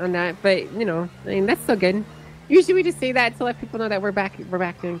in on that, but you know, I mean, that's still good. Usually we just say that to let people know that we're back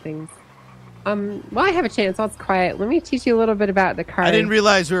doing things. Well, I have a chance. While it's quiet, let me teach you a little bit about the car. I didn't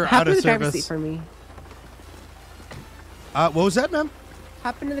realize we were Hop out in of the driver's service. seat for me. What was that, ma'am?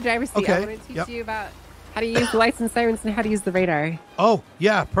 Hop into the driver's seat. Okay, I want to teach yep. you about how to use the lights and sirens and how to use the radar. Oh,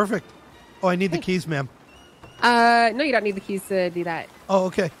 yeah, perfect. Oh, I need the keys, ma'am. No, you don't need the keys to do that. Oh,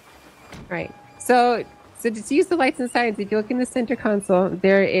 okay. Right. So to use the lights and sirens, if you look in the center console,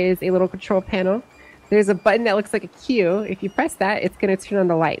 there is a little control panel. There's a button that looks like a Q. If you press that, it's going to turn on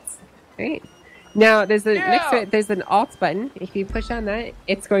the lights. Right. Now, next to it, there's an Alt button. If you push on that,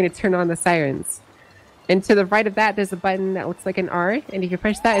 it's going to turn on the sirens. And to the right of that, there's a button that looks like an R. And if you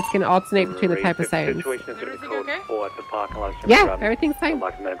push that, it's going to alternate between the type of sirens. Yeah, everything's fine.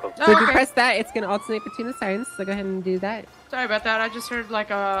 So if you press that, it's going to alternate between the sirens. So go ahead and do that. Sorry about that. I just heard like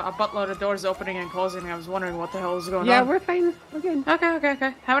a buttload of doors opening and closing. I was wondering what the hell was going Yeah, on. we're fine. We're good.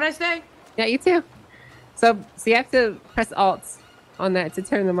 Okay. Have a nice day. Yeah, you too. So you have to press Alt on that to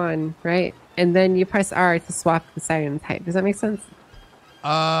turn them on, right? And then you press R to swap the siren type. Does that make sense?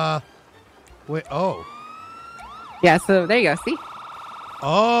 Wait, oh. Yeah, so there you go. See?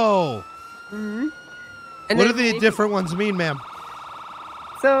 Oh. Mm-hmm. What do the different ones mean, ma'am?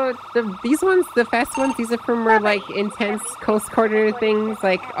 So these ones, the fast ones, these are for more like intense coast corridor things.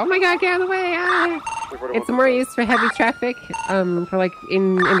 Like, oh my god, get out of the way! Ah. It's more used for heavy traffic, for like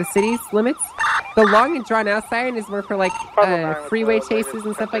in the city's limits. The long and drawn out siren is more for like freeway chases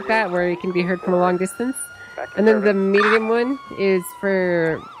and stuff like that, where it can be heard from a long distance. And then the medium one is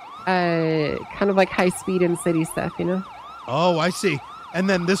for kind of like high speed in city stuff, you know? Oh, I see. And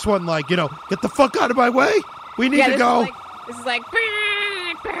then this one, like, you know, get the fuck out of my way. We need to go. This is like,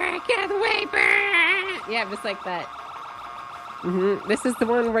 get out of the way, yeah, just like that. This is the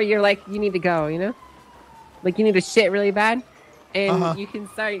one where you're like, you need to go, you know? Like you need to shit really bad. And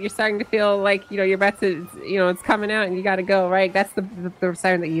you're starting to feel like, you know, you're about to, you know, it's coming out and you got to go, right? That's the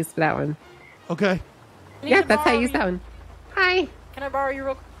siren that you used for that one. Okay. Yeah, that's how you use that one. Hi. Can I borrow you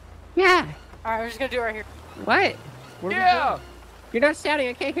real quick? Yeah. Alright, we're just gonna do it right here. What? Yeah! You're not shouting,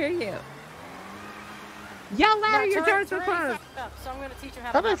 I can't hear you. Yell louder, your doors are closed. So I'm gonna teach him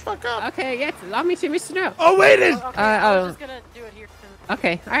how to fuck up. Okay, yes, I'll meet you, Mr. No. Oh, wait, it is. I was just gonna do it here.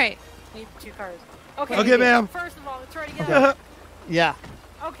 Okay, alright. Need 2 cars. Okay, ma'am. First of all, let's try to get out. Yeah.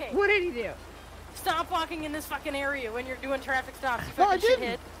 Okay. What did he do? Stop walking in this fucking area when you're doing traffic stops. You No, I fucking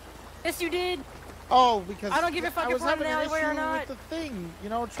didn't. shithead. Yes, you did. Oh, because I don't give a fuck I if was we're in having an an alleyway or issue not. with the thing, you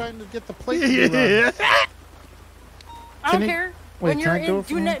know, trying to get the plate to run. I don't care. when you're can I do in, it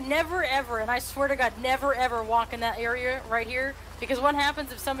from here? never ever, and I swear to God, never ever walk in that area right here. Because what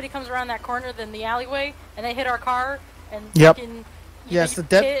happens if somebody comes around that corner, then the alleyway, and they hit our car, and Yep. fucking, Yes,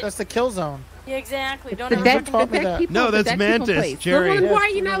 that's the kill zone. Yeah, exactly. Don't The ever dead, taught the me dead that. people. No, the that's dead people Mantis, place. Jerry. Well, Yeah, why are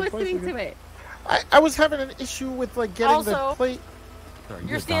you not that's listening place to it? I was having an issue with like getting the Also, plate. Sorry,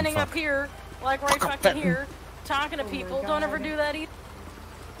 You're a standing dumb up fuck. here, like right fucking here, talking to people. Don't ever do that either.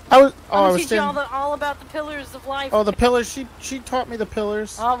 I was I'm gonna was teach you standing. all about the pillars of life. Oh, the pillars. She taught me the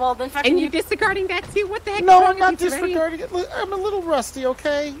pillars. Oh, well, then fucking And you're disregarding that too? What the heck? No, is wrong I'm not with you today? disregarding it. Look, I'm a little rusty,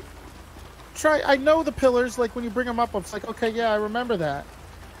 okay? I know the pillars, like when you bring them up, it's like, okay, yeah, I remember that.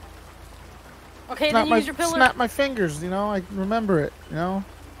 Okay, Snap then my, use your pillar. snap my fingers, I remember it,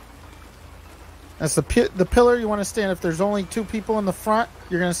 That's the pillar you want to stand. If there's only two people in the front,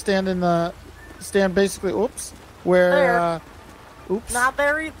 you're going to stand basically, where, oops. Not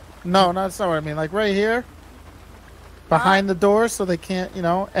there either. No, that's not what I mean. Like right here, behind the door, so they can't,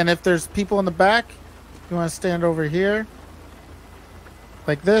 And if there's people in the back, you want to stand over here,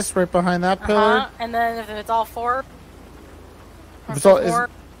 like this, right behind that pillar. And then if it's all four. If it's all,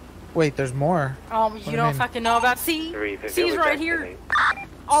 wait, there's more. You do you don't mean? fucking know about C. C's right here.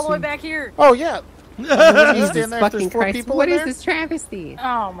 All the way back here. Oh yeah. You stand there if there's four Christ. people What in is there? this travesty?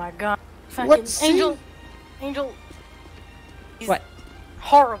 Oh my God. Fucking What, C? Angel. He's What?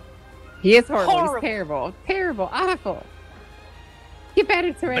 horrible. He is horrible. Horrible. He's terrible. Terrible. Awful. Get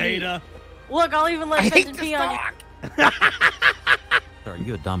better already. Beta. Look, I'll even let Fenton pee on you. Sorry,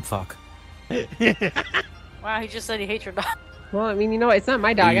 you a dumb fuck. Wow, he just said he hates your dog. Well, I mean, it's not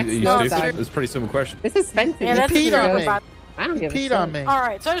my dog. It's Snow's dog. It's a pretty simple question. This is Fenton. Yeah, that's peed on me. I don't give a Peed shit. on me. All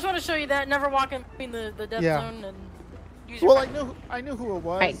right, so I just want to show you that. Never walk in between the death Yeah. zone and use your Well, I knew who it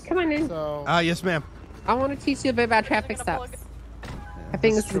was. Hey, come on in. So Yes, ma'am. I want to teach you a bit about traffic stops. I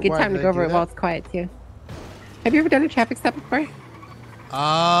think this is a good Why time did to they go over do it that? while it's quiet too. Have you ever done a traffic stop before?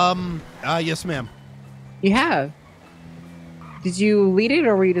 Yes, ma'am. You have. Did you lead it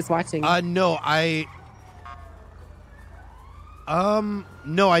or were you just watching? No,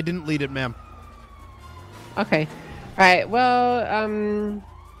 no, I didn't lead it, ma'am. Okay. All right. Well,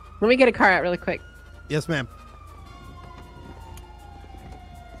 let me get a car out really quick. Yes, ma'am.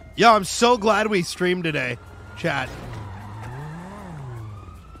 Yo, I'm so glad we streamed today, chat.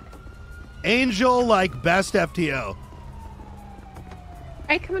 Angel, like, best FTO. All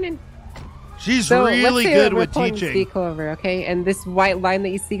right, come on in. She's So, really let's say good we're with pulling this teaching. vehicle over, okay? And this white line that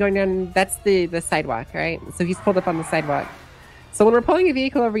you see going down, that's the sidewalk, all right? So he's pulled up on the sidewalk. So when we're pulling a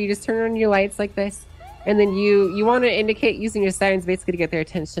vehicle over, you just turn on your lights like this, and then you want to indicate using your sirens basically to get their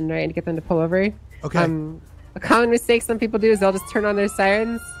attention, right, and to get them to pull over. Okay. A common mistake some people do is they'll just turn on their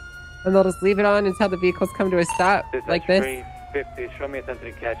sirens, and they'll just leave it on until the vehicles come to a stop, like this. 50, show me a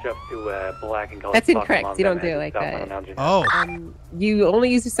sensitive catch up to black and color. That's incorrect. You don't do it like that. Oh. You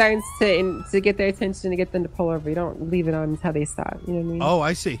only use your sirens to get their attention, to get them to pull over. You don't leave it on until they stop. You know what I mean? Oh,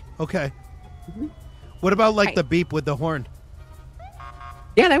 I see. Okay. What about, like, the beep with the horn?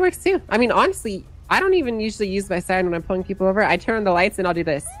 Yeah, that works too. I mean, honestly, I don't even usually use my siren when I'm pulling people over. I turn on the lights and I'll do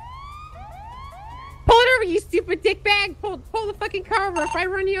this. Pull it over, you stupid dickbag! Pull the fucking car over if I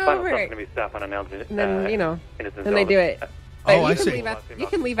run you Final over. stop's gonna be stop on announcement. And then, innocent then they zone. do it. But Oh, I see. You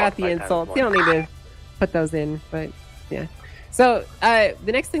can leave out the insults. You don't need to put those in, but yeah. So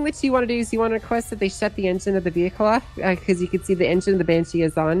the next thing that you want to do is you want to request that they shut the engine of the vehicle off because you can see the engine of the Banshee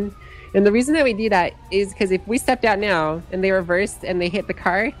is on. And the reason that we do that is because if we stepped out now and they reversed and they hit the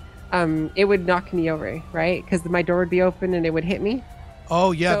car, it would knock me over, right? Because my door would be open and it would hit me.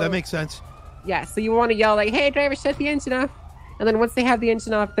 Oh, yeah, So- that makes sense. Yeah, so you want to yell like, hey, driver, shut the engine off. And then once they have the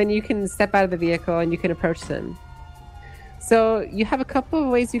engine off, then you can step out of the vehicle and you can approach them. So you have a couple of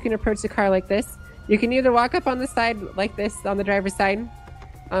ways you can approach the car like this. You can either walk up on the side like this, on the driver's side,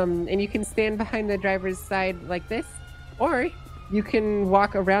 and you can stand behind the driver's side like this, or you can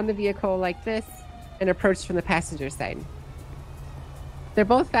walk around the vehicle like this and approach from the passenger side. They're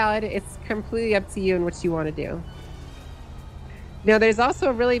both valid. It's completely up to you and what you want to do. Now, there's also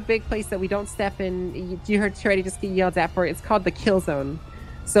a really big place that we don't step in. You heard Charity just get yelled at for it. It's called the kill zone.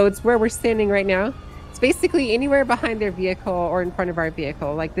 So it's where we're standing right now. It's basically anywhere behind their vehicle or in front of our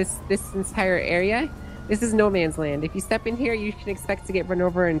vehicle. Like this entire area, this is no man's land. If you step in here, you can expect to get run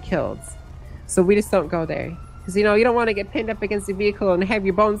over and killed. So we just don't go there. Because, you don't want to get pinned up against the vehicle and have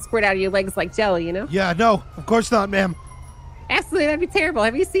your bones squirt out of your legs like jelly, Yeah, no, of course not, ma'am. Absolutely, that'd be terrible.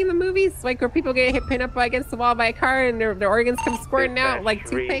 Have you seen the movies? Like where people get hit pinned up against the wall by a car and their organs come squirting out like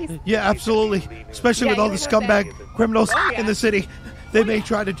toothpaste? Yeah, absolutely. Especially with all the scumbag criminals in the city. They may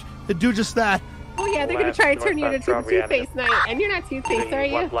try to do just that. Oh yeah, they're gonna try to turn you into Toothpaste Night, and you're not Toothpaste, are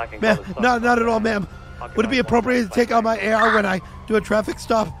you? Ma'am, no, not at all, ma'am. Would it be appropriate to take out my AR when I do a traffic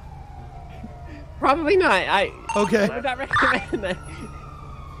stop? Probably not. Okay. I would not recommend that.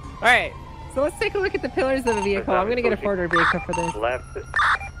 All right. So let's take a look at the pillars of the vehicle. I'm going to get a four-door vehicle for this. Left.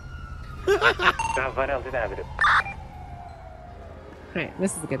 Avenue. All right.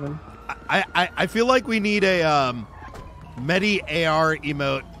 This is a good one. I feel like we need a Medi AR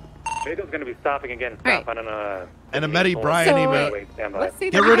emote. Vehicle's going to be stopping again. Right. Stop on And a Medi Brian emote. Let's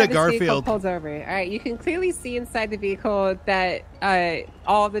see. Get that rid we of have this vehicle Garfield. pulled over. All right. You can clearly see inside the vehicle that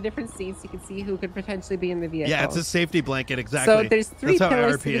all the different seats. You can see who could potentially be in the vehicle. Yeah, it's a safety blanket, exactly. So there's three That's how I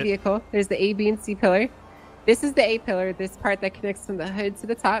pillars to RP the it. vehicle. There's the A, B, and C pillar. This is the A pillar, this part that connects from the hood to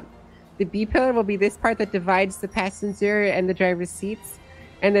the top. The B pillar will be this part that divides the passenger and the driver's seats.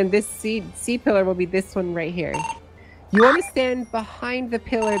 And then this C pillar will be this one right here. You want to stand behind the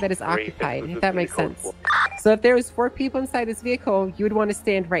pillar that is occupied, if that makes sense. So if there was 4 people inside this vehicle, you would want to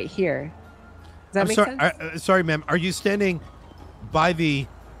stand right here. Does that make sense? Sorry, ma'am. Are you standing by the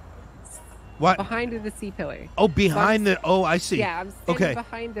what? Behind the C pillar. Oh, behind the. Oh, I see. Yeah, I'm standing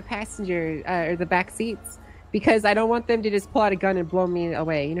behind the passenger or the back seats because I don't want them to just pull out a gun and blow me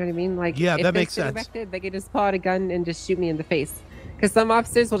away. You know what I mean? Like, yeah, if that they're makes sense. back there, they can just pull out a gun and just shoot me in the face. Because some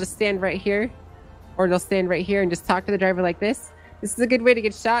officers will just stand right here, or they'll stand right here and just talk to the driver like this. This is a good way to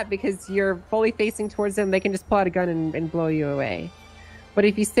get shot because you're fully facing towards them. They can just pull out a gun and blow you away. But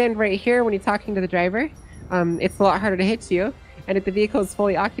if you stand right here when you're talking to the driver, it's a lot harder to hit you. And if the vehicle is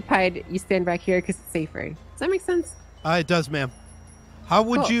fully occupied, you stand back here because it's safer. Does that make sense? It does, ma'am. How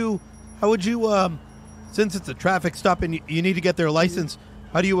would you, since it's a traffic stop and you need to get their license,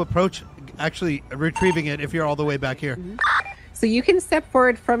 how do you approach actually retrieving it if you're all the way back here? So you can step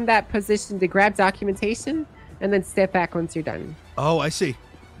forward from that position to grab documentation and then step back once you're done. Oh, I see.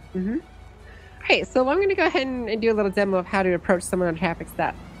 All right, so I'm going to go ahead and do a little demo of how to approach someone on a traffic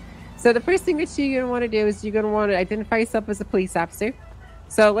stop. So the first thing that you're going to want to do is you're going to want to identify yourself as a police officer.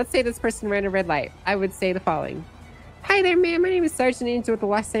 So let's say this person ran a red light. I would say the following. Hi there, ma'am. My name is Sergeant Angel with the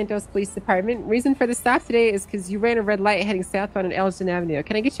Los Santos Police Department. Reason for the stop today is because you ran a red light heading southbound on Elgin Avenue.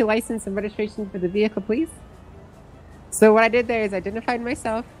 Can I get your license and registration for the vehicle, please? So what I did there is identified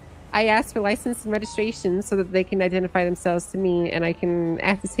myself. I asked for license and registration so that they can identify themselves to me and I can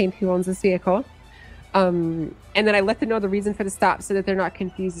ascertain who owns this vehicle. And then I let them know the reason for the stop so that they're not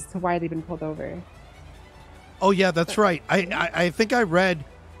confused as to why they've been pulled over. Oh, yeah, that's right. I think I read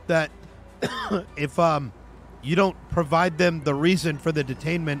that if you don't provide them the reason for the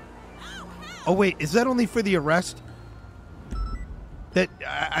detainment. Oh, wait, is that only for the arrest? That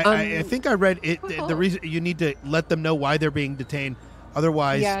I think I read it. The reason you need to let them know why they're being detained,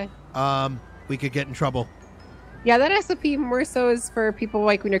 otherwise, we could get in trouble. Yeah, that SOP more so is for people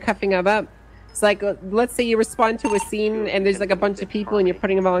like when you're cuffing them up. It's like, let's say you respond to a scene and there's like a bunch of people and you're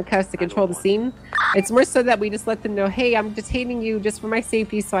putting them all in cuffs to control the scene. It's more so that we just let them know, hey, I'm detaining you just for my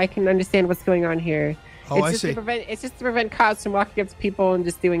safety so I can understand what's going on here. Oh, it's just it's just to prevent cops from walking up to people and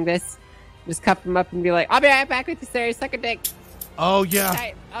just doing this. Just cuff them up and be like, I'll be right back with you, sir. Suck a dick. Oh, yeah.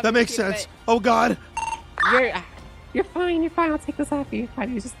 Right, that makes sense. Oh, God. You're fine. You're fine. I'll take this off you. You're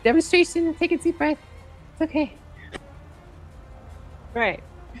fine. It's just demonstration. Take a deep breath. It's okay. Right.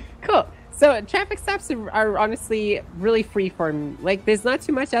 Cool. So traffic stops are honestly really freeform. Like, there's not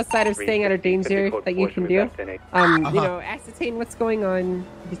too much outside of staying out of danger that you can do. You know, ascertain what's going on.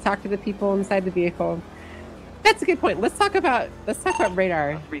 You talk to the people inside the vehicle. That's a good point. Let's talk about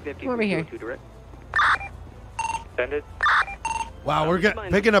radar. Come over here. Wow, we're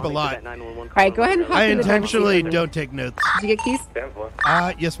picking up a lot. All right, go ahead and hop I in the driver's intentionally seat. don't take notes. Did you get keys?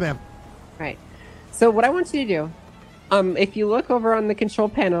 Yes, ma'am. Right. So what I want you to do, if you look over on the control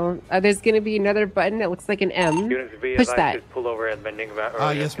panel, there's going to be another button that looks like an M. Push that.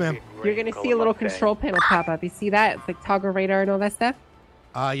 Yes, ma'am. You're going to see a little control panel pop up. You see that? It's like toggle radar and all that stuff?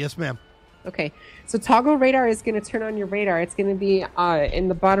 Yes, ma'am. Okay. So toggle radar is going to turn on your radar. It's going to be in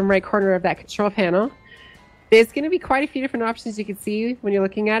the bottom right corner of that control panel. There's going to be quite a few different options you can see when you're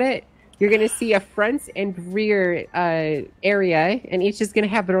looking at it. You're going to see a front and rear area, and each is going to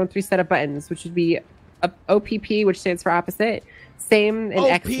have their own 3 set of buttons, which would be OPP, which stands for opposite, same, and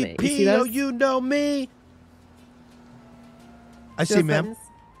X. OPP, oh, you know me. I see, ma'am.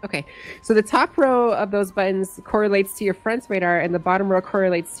 Okay, so the top row of those buttons correlates to your front radar, and the bottom row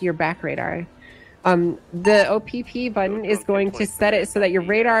correlates to your back radar. The OPP button is going to set it so that your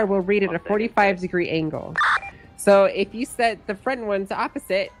radar will read at a 45-degree angle. So if you set the front one to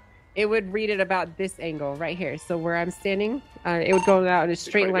opposite, it would read at about this angle right here. So where I'm standing, it would go out in a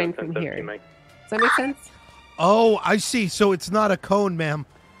straight line from here. Does that make sense? Oh, I see. So it's not a cone, ma'am.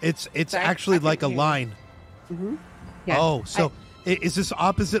 It's actually like a line. Mm-hmm. Yeah. Oh, so is this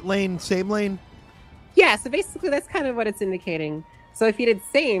opposite lane, same lane? Yeah, so basically that's kind of what it's indicating. So if you did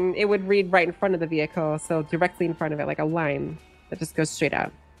same, it would read right in front of the vehicle, so directly in front of it, like a line that just goes straight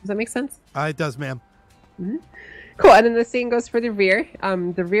out. Does that make sense? It does, ma'am. Mm-hmm. Cool, and then the same goes for the rear.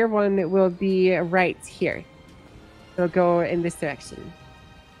 The rear one will be right here. It'll go in this direction.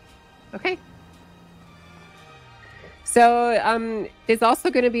 Okay. So there's also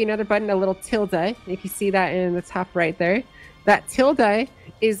going to be another button, a little tilde, if you see that in the top right there. That tilde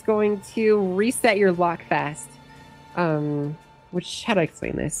is going to reset your lock fast. Which, how do I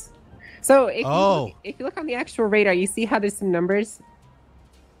explain this? So if you look on the actual radar, you see how there's some numbers?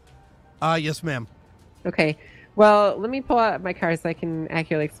 Yes, ma'am. Okay. Well, let me pull out my car so I can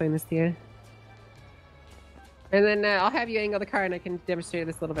accurately explain this to you. And then I'll have you angle the car and I can demonstrate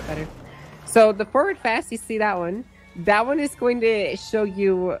this a little bit better. So the forward fast, you see that one? That one is going to show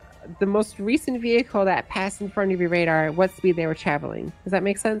you the most recent vehicle that passed in front of your radar, what speed they were traveling. Does that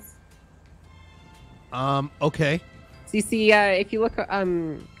make sense? Okay. So you see, if you look,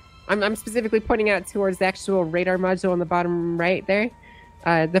 I'm specifically pointing out towards the actual radar module on the bottom right there.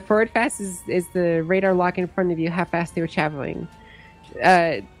 The forward fast is the radar lock in front of you, how fast they were traveling.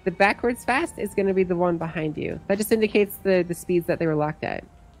 The backwards fast is going to be the one behind you. That just indicates the speeds that they were locked at.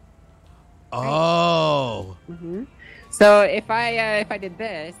 Oh. Right? Mm-hmm. So if I did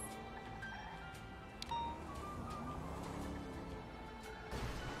this.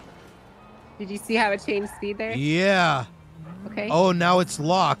 Did you see how it changed speed there? Yeah. Okay. Oh, now it's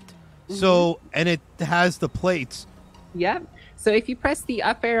locked. Mm-hmm. So, and it has the plates. Yep. So if you press the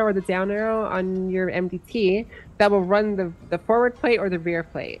up arrow or the down arrow on your MDT, that will run the forward plate or the rear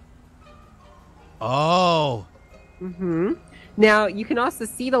plate. Oh. Mm-hmm. Now, you can also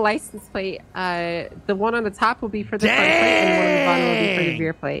see the license plate. The one on the top will be for the front plate, and the one on the bottom will be for the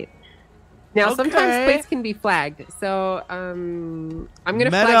rear plate. Now, sometimes plates can be flagged. So, I'm going to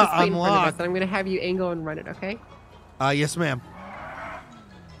flag this plate in front of us, and I'm going to have you angle and run it, okay? Yes, ma'am.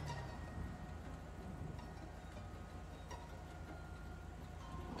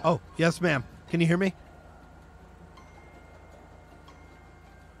 Oh, yes, ma'am. Can you hear me?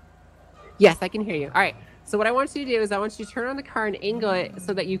 Yes, I can hear you. All right. So what I want you to do is I want you to turn on the car and angle it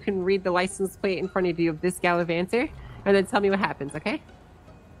so that you can read the license plate in front of you of this Gallivanter, and then tell me what happens, okay?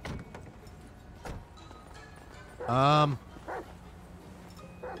 Uh-oh.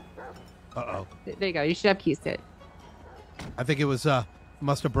 There you go. You should have keys to it. I think it was,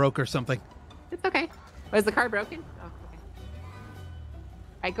 must have broke or something. It's okay. Was the car broken? Oh, okay.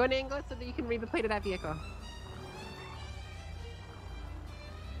 All right, go and angle it so that you can read the plate of that vehicle.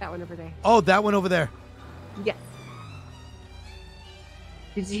 That one over there. Oh, that one over there. Yes.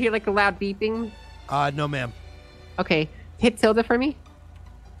 Did you hear like a loud beeping? No, ma'am. Okay. Hit tilde for me.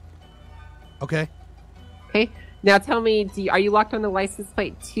 Okay. Okay. Now tell me, are you locked on the license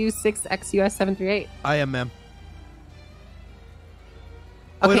plate 26XUS738? I am, ma'am.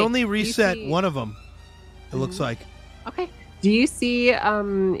 Oh, Okay. it only reset one of them. It looks like. Okay. Do you see a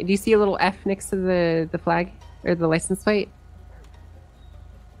little F next to the flag or the license plate?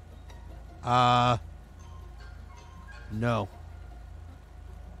 No.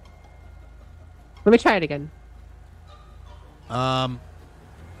 Let me try it again.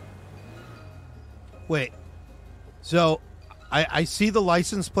 Wait. So, I see the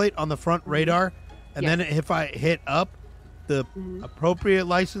license plate on the front radar, and then if I hit up, the appropriate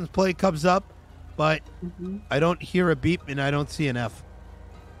license plate comes up, but I don't hear a beep and I don't see an F.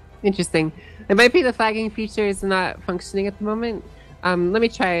 Interesting. It might be the flagging feature is not functioning at the moment. Let me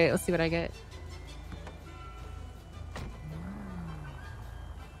try it. Let's see what I get.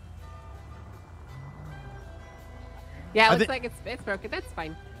 Yeah, it looks like it's broken. That's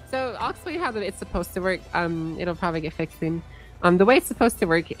fine. So I'll explain how it's supposed to work. It'll probably get fixed soon. The way it's supposed to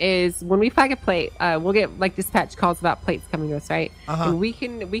work is when we flag a plate, we'll get like dispatch calls about plates coming to us, right? And we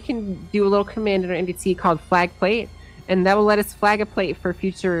can do a little command in our MDT called flag plate, and that will let us flag a plate for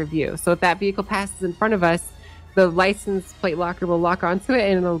future review. So if that vehicle passes in front of us, the license plate locker will lock onto it,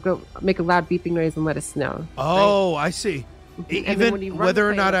 and it'll go make a loud beeping noise and let us know. Oh, right? I see. Even whether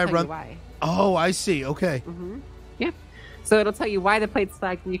or not I run. Why. Oh, I see. Okay. Yeah. So it'll tell you why the plate's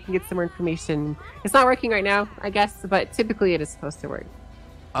flagged, and you can get some more information. It's not working right now, I guess, but typically it is supposed to work.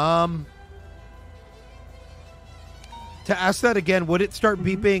 To ask that again, would it start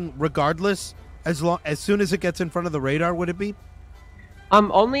beeping regardless as soon as it gets in front of the radar? Would it beep?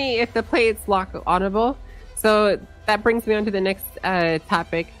 Only if the plate's lock onable. So that brings me on to the next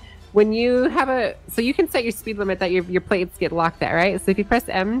topic. When you have so you can set your speed limit that your plates get locked at, right? So if you press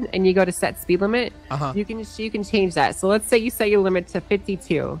M and you go to set speed limit, you can change that. So let's say you set your limit to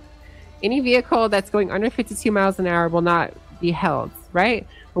 52. Any vehicle that's going under 52 miles an hour will not be held, right?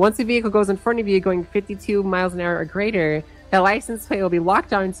 Once a vehicle goes in front of you going 52 miles an hour or greater, the license plate will be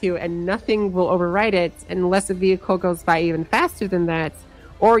locked onto and nothing will override it unless a vehicle goes by even faster than that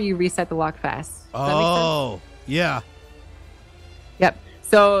or you reset the lock fast. Does that make sense? Yeah. Yep.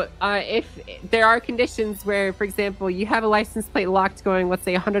 So if there are conditions where, for example, you have a license plate locked going, let's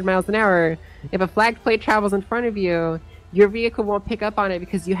say 100 miles an hour, if a flagged plate travels in front of you, your vehicle won't pick up on it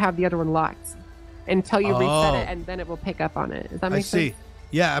because you have the other one locked until you reset it, and then it will pick up on it. Does that make sense? I see.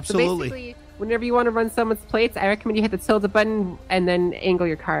 Yeah, absolutely. So basically, whenever you want to run someone's plates, I recommend you hit the tilde button and then angle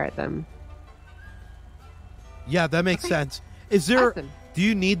your car at them. Yeah, that makes sense. Is there? Awesome. Do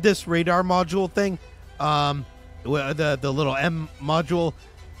you need this radar module thing? The little M module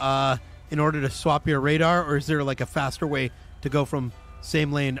in order to swap your radar, or is there like a faster way to go from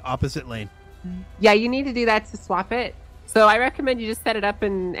same lane opposite lane? Yeah, you need to do that to swap it. So I recommend you just set it up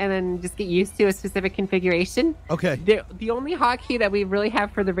and then just get used to a specific configuration. Okay. The only hotkey that we really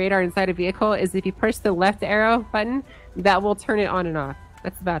have for the radar inside a vehicle is if you push the left arrow button, that will turn it on and off.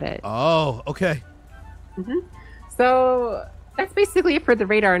 That's about it. Oh, okay. So that's basically it for the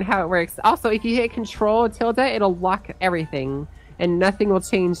radar and how it works. Also, if you hit Control tilde, it'll lock everything, and nothing will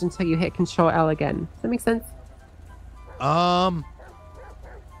change until you hit Control L again. Does that make sense?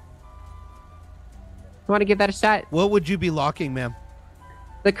 You want to give that a shot? What would you be locking, ma'am?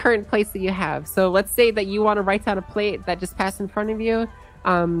 The current plates that you have. So let's say that you want to write down a plate that just passed in front of you.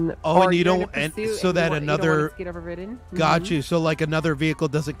 And you don't, and so that another. Get overridden. Got you. So like another vehicle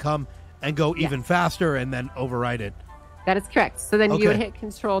doesn't come and go even faster and then override it. That is correct. So then you would hit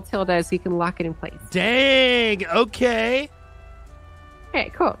Control tilde so you can lock it in place. Dang. Okay. All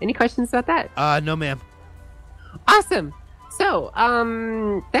right. Cool. Any questions about that? No, ma'am. Awesome. So,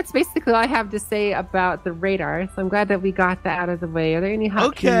 that's basically all I have to say about the radar. So I'm glad that we got that out of the way. Are there any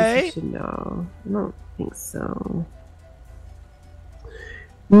hotkeys you should know? I don't think so.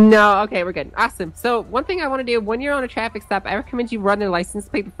 No. Okay, we're good. Awesome. So one thing I want to do when you're on a traffic stop, I recommend you run their license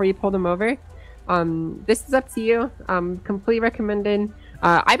plate before you pull them over. This is up to you. Completely recommended.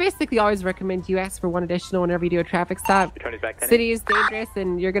 I basically always recommend you ask for one additional whenever you do a traffic stop. City is dangerous,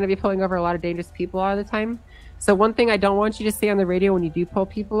 and you're going to be pulling over a lot of dangerous people all the time. So one thing I don't want you to say on the radio when you do pull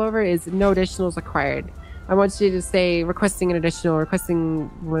people over is no additionals required. I want you to say requesting an additional, requesting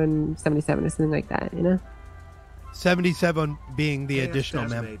 177 or something like that, you know? 77 being the additional,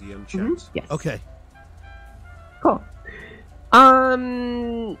 ma'am. Yes. Okay. Cool.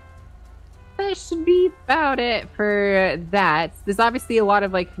 That should be about it for that. There's obviously a lot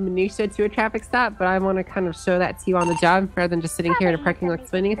of like minutia to a traffic stop, but I want to kind of show that to you on the job rather than just sitting here in a parking lot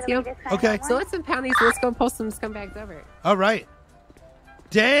explaining it to you. Okay. So let's impound these and let's go pull some scumbags over. All right.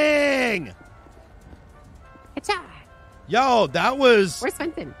 Dang. Cha. Yo, that was. Where's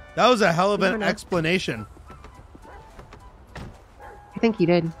Fenton? That was a hell of an explanation. I think he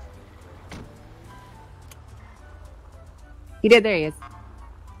did. He did. There he is.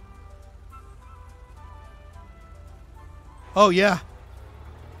 Oh, yeah.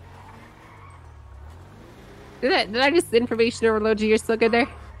 Did I just information overload you? You're still good there?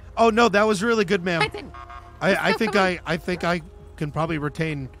 Oh, no, that was really good, ma'am. I think come I think I can probably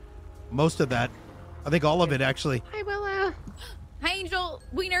retain most of that. I think all of it, actually. Hi, Willow. Hi, Angel.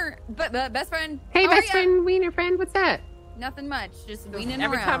 Wiener, best friend. Hey, How best are ya? friend, Wiener friend. What's that? Nothing much. Just wiening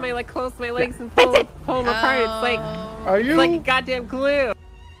Every around. time I like close my legs and pull them apart, it's like it's like goddamn glue.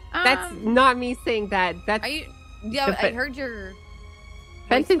 That's not me saying that. That's Yeah, I heard your.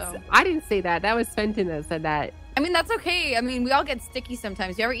 Fenton. I didn't say that. That was Fenton that said that. I mean, that's okay. I mean, we all get sticky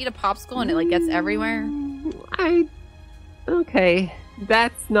sometimes. You ever eat a popsicle and it like gets everywhere? Okay,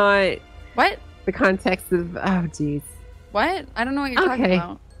 that's not what the context of. Oh, jeez. What? I don't know what you're talking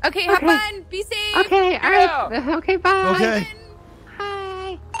about. Okay, have fun. Be safe. Okay, all right. Okay, bye. Okay.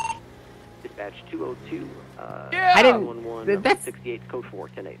 Hi. Dispatch 202. I didn't. That's 68 code 4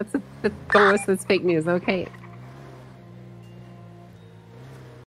 10 don't listen to this fake news. Okay.